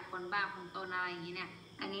ระจากผลบาปของตนอะไรอย่างนี้เนี่ย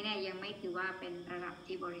อันนี้เนี่ยยังไม่ถือว่าเป็นระดับ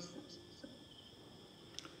ที่บริสุทธิ์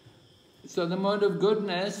So the mode of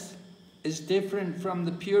goodness is different from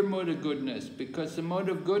the pure mode of goodness, because the mode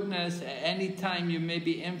of goodness, at any time you may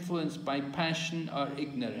be influenced by passion or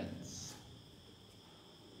ignorance.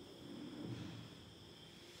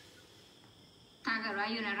 ถ้าเกิดว่า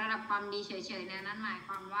อยู่ในระดับความดีเฉยๆเนี่ยนั่นหมายค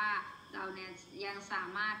วามว่าเราเนี่ยยังสา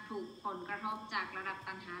มารถถูกผลกระทบจากระดับ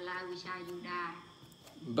ตัณหาและอวิชชาอยู่ได้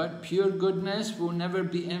But pure goodness will never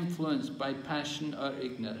be influenced by passion or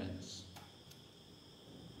ignorance.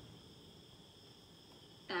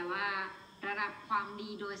 แต่ว่าระดับความดี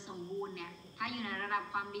โดยสมบูรณ์เนี่ยถ้าอยู่ในระดับ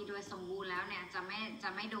ความดีโดยสมบูรณ์แล้วเนี่ยจะ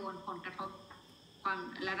ไม่โดนผลกระทบความ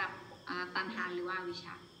ระดับตัณหาหรือว่าอวิชช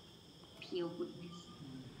า pure goodness.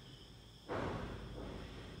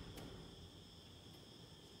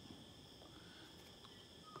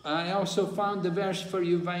 I also found the verse for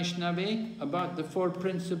you, Vaishnavi, about the 4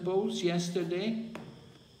 principles yesterday.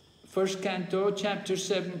 First Canto, Chapter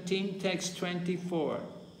 17, Text 24.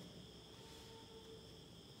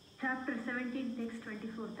 Chapter 17, text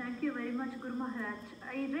 24. Thank you very much, Guru Maharaj.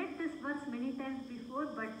 I read this verse many times before,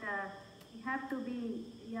 but you have to be,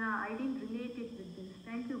 I didn't relate it with this.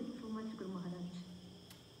 Thank you so much, Guru Maharaj.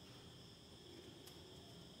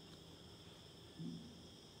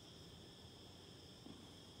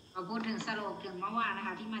เราพูดถึงสโลกถึงเมื่อวานนะค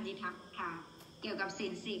ะที่มาดีทักถามเกี่ยวกับศี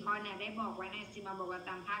ล4 ข้อเนี่ยได้บอกไว้ในสิมาบกต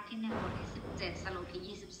ามภาคที่1 บทที่ 17 สโลกที่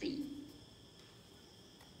 24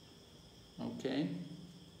 Okay.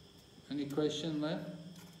 Any question left?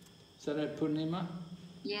 Sarat Purnima?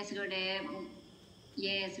 Yes, Gurudev.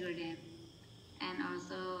 Yes, Gurudev. And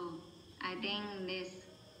also, I think this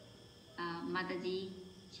Mataji,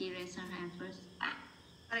 she raised her hand first.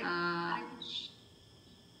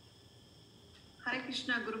 Hare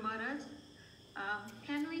Krishna, Guru Maharaj.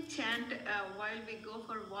 Can we chant while we go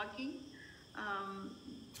for walking?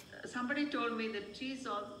 Somebody told me that trees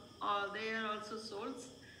they are also souls,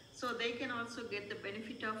 so they can also get the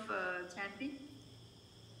benefit of chanting.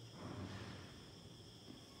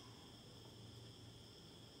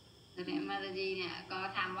 มาตาจีเนี่ยก็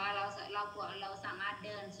ถามว่าเราสามารถเ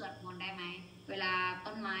ดินสวดมนต์ได้ไหมเวลา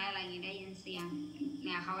ต้นไม้อะไรอย่างนี้ได้ยินเสียงเ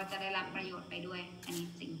นี่ยเขาก็จะได้รับประโยชน์ไปด้วยอันนี้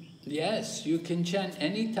จริง Yes, you can chant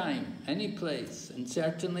anytime, any place, and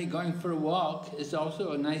certainly going for a walk is also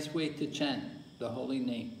a nice way to chant the holy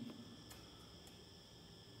name.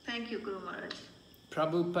 Thank you, Guru Maharaj.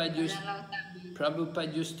 Prabhupada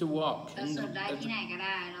used to walk. เราสวดได้ที่ไหนก็ไ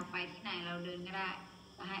ด้เราไปที่ไหนเราเดินก็ได้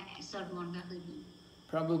ให้สวดมนต์ก็คือดี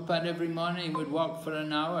Prabhupada every morning would walk for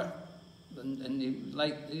an hour, and he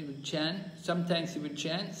would chant. Sometimes he would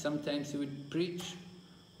chant, sometimes he would preach,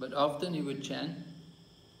 but often he would chant.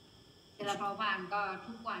 เวลาพระพานก็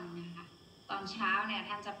ทุกวันนะคะตอนเช้าเนี่ย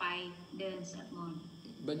ท่านจะไปเดินสวดมนต์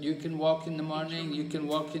But you can walk in the morning, you can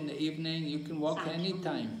walk in the evening, you can walk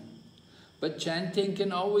anytime. But chanting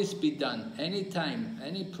can always be done, anytime,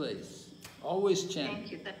 any place. Always chant.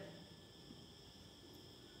 Thank you.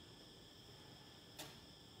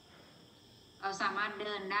 สามารถเ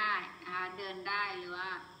ดินได้นะคะเดินได้หรือว่า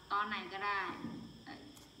ตอนไหนก็ได้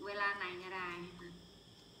เวลาไหนก็ได้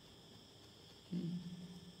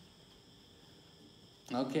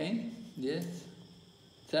Okay, yes.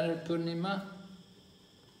 Sarat Purnima?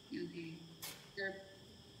 Okay.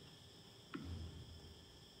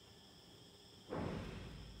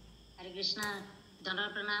 Hare Krishna,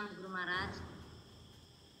 Dandavad Pranam Guru Maharaj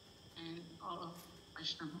and all of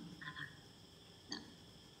Vaishnava.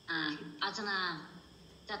 อาจารย์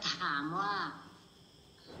จะถามว่า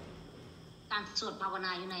การสวดภาวน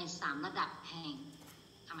าอยู่ใน3ระดับแห่ง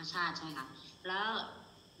ธรรมชาติใช่ไหมคะแล้ว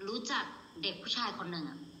รู้จักเด็กผู้ชายคนหนึ่ง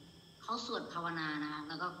เขาสวดภาวนานะคะ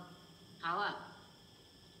แล้วก็เขา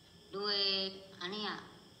ด้วยอันนี้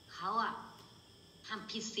เขาทำ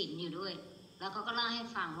ผิดศีลอยู่ด้วยแล้วเขาก็เล่าให้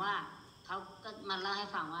ฟังว่าเขาก็มาเล่าให้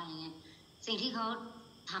ฟังว่าอย่างเงี้ยสิ่งที่เขา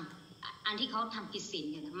ทำอันที่เขาทำผิดศีล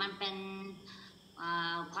อยู่มันเป็น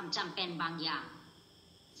ความจำเป็นบางอย่าง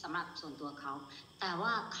สำหรับส่วนตัวเขาแต่ว่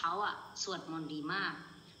าเขาสวดมนต์ดีมาก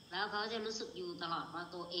แล้วเขาจะรู้สึกอยู่ตลอดว่า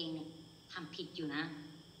ตัวเองเนี่ยทำผิดอยู่นะ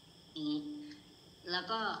อย่างนี้แล้ว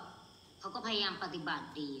ก็เขาก็พยายามปฏิบัติ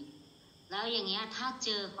ดีแล้วอย่างเงี้ยถ้าเจ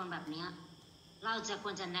อคนแบบเนี้ยเราจะค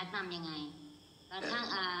วรจะแนะนำยังไงแล้วถ้า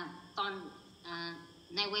ตอน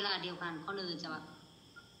ในเวลาเดียวกันเขาเลยจะ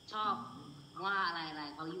ชอบว่าอะไร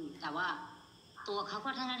เขาอยู่แต่ว่าตัวเขาก็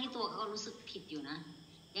ทั้งที่ตัวเขารู้สึกผิดอยู่นะ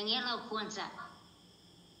อย่างเงี้ยเราควรจะ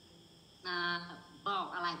บอก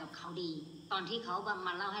อะไรกับเขาดีตอนที่เขาม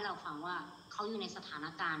าเล่าให้เราฟังว่าเขาอยู่ในสถาน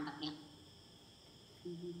การณ์แบบเนี้ย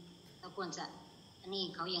เราควรจะนี่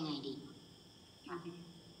เขายังไงดี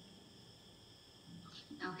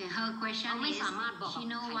Okay, her question is she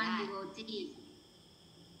know one devotee.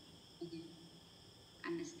 Okay.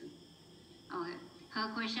 Understood. Okay. Her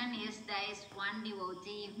question is there is one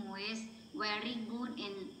devotee who is very good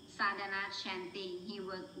in sadhana chanting. He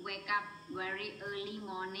will wake up very early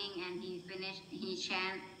morning and he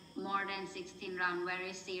chant more than 16 rounds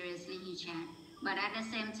very seriously he chant. But at the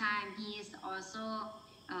same time he is also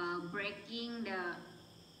breaking the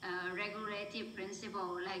regulative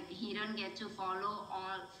principle, like he don't get to follow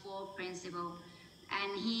all 4 principles,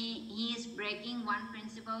 and he is breaking one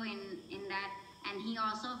principle in that, and he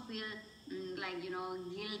also feel like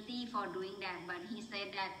guilty for doing that, but he said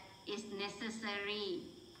that it's necessary,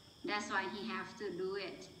 that's why he have to do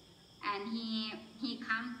it, and he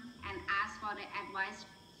come and ask for the advice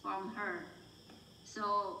from her.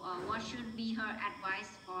 So what should be her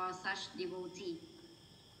advice for such devotee?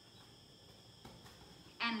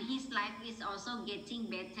 And his life is also getting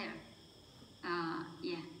better.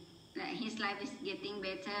 His life is getting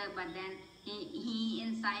better, but then he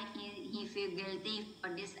inside he feel guilty for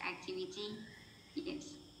this activity.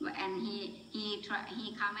 Yes, and he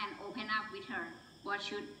come and open up with her. What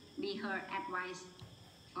should be her advice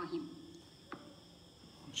for him?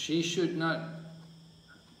 She should not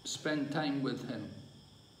spend time with him.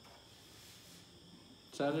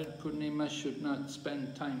 Sarat Purnima should not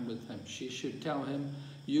spend time with him. She should tell him,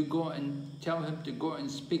 you go and tell him to go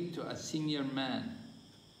and speak to a senior man.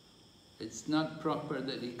 It's not proper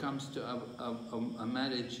that he comes to a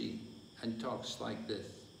Maraji and talks like this.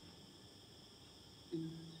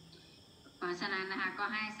 เพราะฉะนั้นนะคะก็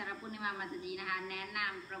ให้สารพุนิมามัตจีนะคะแนะน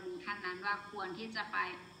ำประบุท่านนั้นว่าควรที่จะไป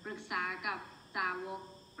ปรึกษากับสาวก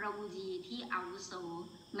ประบุจีที่อาวุโส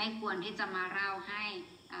ไม่ควรที่จะมาเล่าให้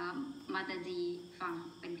มัตจีฟัง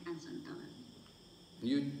เป็นการส่วนตัว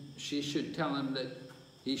She should tell him that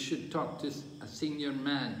he should talk to a senior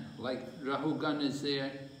man, like Rahugan is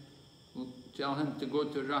there. Tell him to go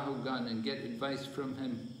to Rahugan and get advice from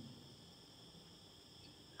him.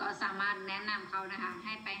 ก็สามารถแนะนำเขานะคะใ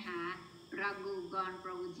ห้ไปหารากูกรป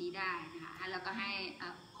ระวุจีได้นะคะแล้วก็ให้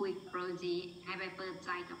คุยประวุจีให้ไปเปิดใจ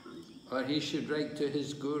กับประวุจี Or he should write to his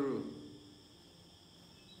guru.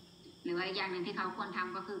 หรือว่าอย่างหนึ่งที่เขาควรท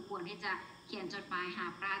ำก็คือควรที่จะเขียนจดหมายหา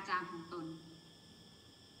พระอาจารย์ของตน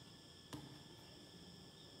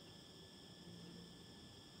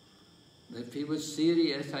If he was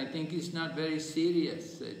serious, I think he's not very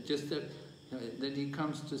serious. Just that he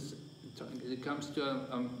comes to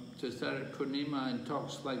Sarat Purnima and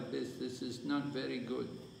talks like this. This is not very good.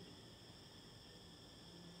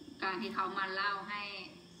 การที่เขามาเล่าให้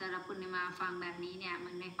สารพุนิมาฟังแบบนี้เนี่ย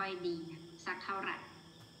มันไม่ค่อยดีสักเท่าไหร่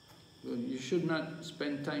You should not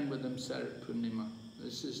spend time with him, Sarat Purnima.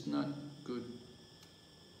 This is not good.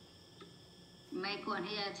 ไม่ควร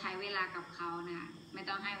ที่จะใช้เวลากับเขานะคะไม่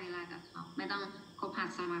ต้องให้เวลากับเขาไม่ต้องคบหา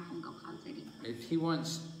สมาคมกับเขาจะดี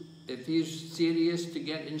If he's serious to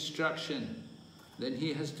get instruction, then he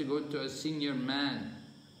has to go to a senior man.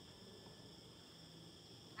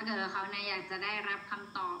 ถ้าเกิดเขาเนี่ยอยากจะได้รับค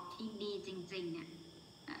ำตอบที่ดีจริงๆเนี่ย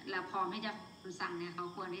แล้วพร้อมที่จะ คำสั่งเนี่ยเขา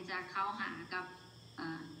ควรที่จะเข้าหากับ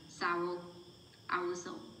สาวกอาวุโส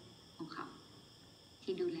ของเขา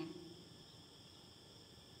ที่ดูแล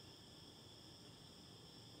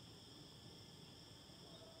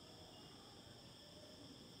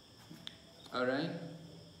All right.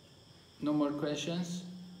 No more questions.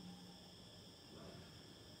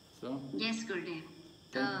 So. Yes, Gurudev.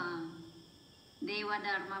 Deva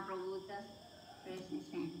Dharma Prabhu just raised his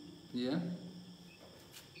hand. Yeah.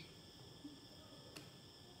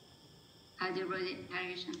 Hare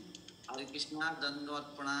Krishna. Hare Krishna, Dandavat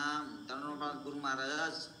Pranam, Dandavat Guru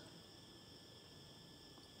Maharaj.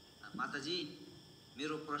 Mataji,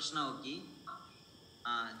 मेरो प्रश्न हो कि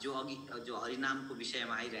जो हरिनामको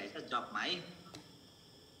विषयमा आइरहेछ जपमा है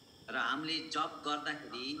र हामीले जप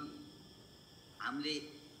गर्दाखेरि हामीले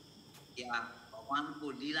भगवानको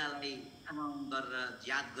लीलालाई स्मरण गरेर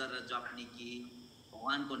याद गरेर जप्ने कि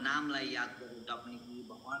भगवानको नामलाई याद गरेर जप्ने कि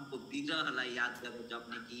भगवानको विग्रहलाई याद गरेर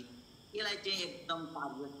जप्ने कि यसलाई चाहिँ एकदम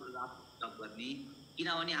टार्गेट गरेर जप गर्ने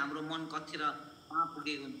किनभने हाम्रो मन कतिर कहाँ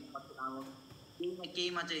पुगेको हुन्छ कति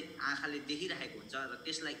केहीमा चाहिँ आँखाले देखिरहेको हुन्छ र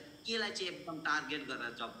त्यसलाई केलाई चाहिँ एकदम टार्गेट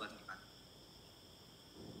गरेर जप गर्ने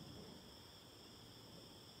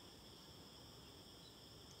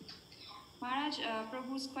Maharaj,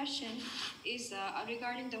 Prabhu's question is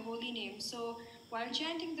regarding the holy name. So while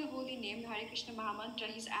chanting the holy name, Hare Krishna Mahamantra,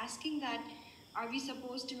 he's asking that are we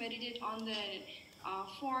supposed to meditate on the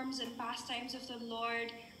forms and pastimes of the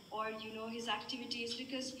Lord, or his activities,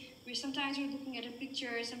 because sometimes we're looking at a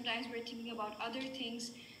picture, sometimes we're thinking about other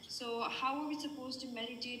things. So how are we supposed to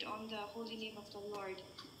meditate on the holy name of the Lord?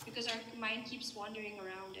 Because our mind keeps wandering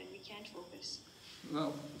around and we can't focus.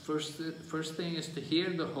 Well, first thing is to hear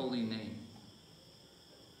the holy name.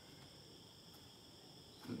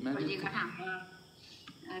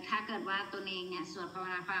 ถ้าเกิดว่าตัวเองเนี่ยสวดภา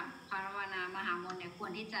วนามหามนต์เนี่ยคว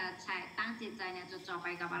รที่จะใช้ตั้งจิตใจเนี่ยจดจ่อไป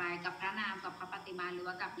กับอะไรกับพระนามกับพระปฏิมาหรือ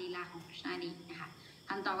ว่ากับลีลาของพระชาดีนะคะ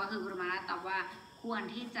คำตอบก็คือกุรุมาราตอบว่าควร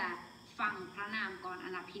ที่จะฟังพระนามก่อนอั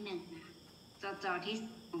นดับที่หนึ่งนะคะจดจ่อที่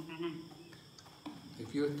ของพระนาม If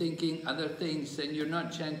you're thinking other things, then you're not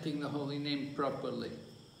chanting the holy name properly.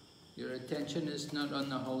 Your attention is not on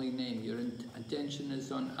the holy name. Your attention is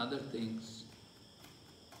on other things.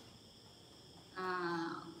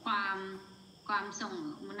 ความส่ง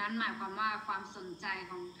นั้นหมายความว่าความสนใจ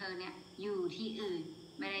ของเธอเนี่ยอยู่ที่อื่น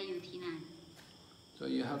ไม่ได้อยู่ที่นั่น So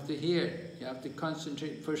you have to hear. You have to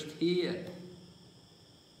concentrate first here.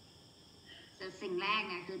 สิ่งแรก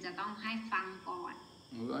เนี่ยคือจะต้องให้ฟังก่อน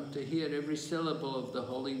We want to hear every syllable of the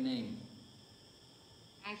holy name.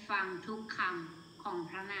 ให้ฟังทุกคำของ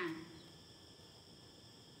พระนาม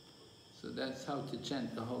So that's how to chant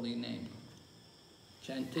the holy name.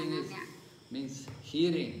 Chanting means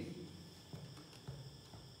hearing.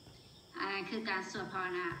 คือการสวดภาว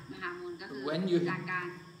นามหามนต์ก็คือการ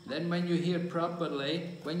Then when you hear properly,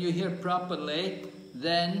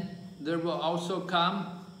 then there will also come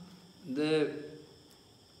the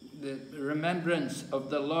remembrance of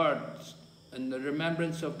the Lord, and the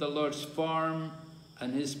remembrance of the Lord's form and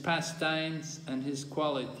His pastimes and His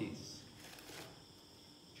qualities.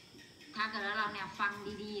 ถ้าเกิดเราเนี่ยฟัง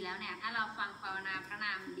ดีๆแล้วเนี่ยถ้าเราฟังภาวนาพระน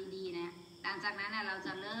ามดีๆนะหลังจากนั้นเราจ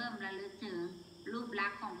ะเริ่มระลึกถึงรูปลั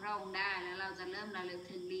กษณ์ของพระองค์ได้แล้วเราจะเริ่มระลึก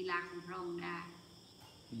ถึงลีลาของพระองค์ได้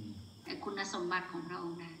และคุณสมบัติของพระอ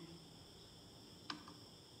งค์ได้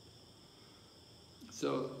So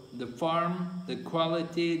the form, the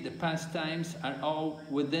quality, the pastimes are all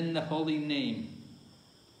within the holy name.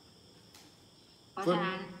 เพราะฉะ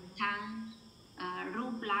นั้นทั้งรู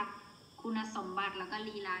ปลักษณ์คุณสมบัติแล้วก็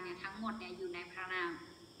ลีลาเนี่ยทั้งหมดเนี่ยอยู่ในพระนาม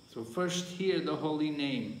So first hear the holy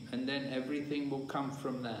name, and then everything will come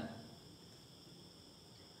from that.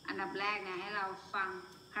 อันดับแรกเนี่ยให้เราฟัง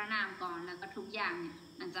พระนามก่อนแล้วก็ทุกอย่างเนี่ย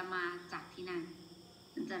มันจะมาจากที่นั่น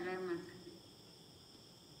มันจะเริ่มมาจาก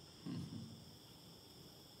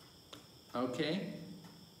Okay.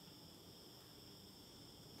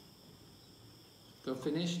 So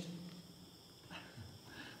finished?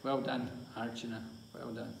 Well done, Archana.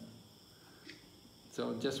 Well done.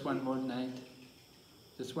 So just one more night.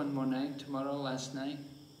 Just one more night. Tomorrow, last night,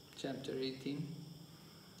 chapter 18.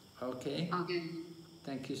 Okay. Okay.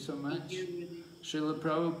 Thank you so much. Srila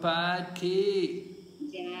Prabhupada ki.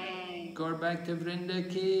 Jai. Gaur Bhakti Vrinda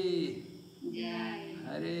ki. Jai.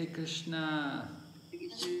 Hare Krishna.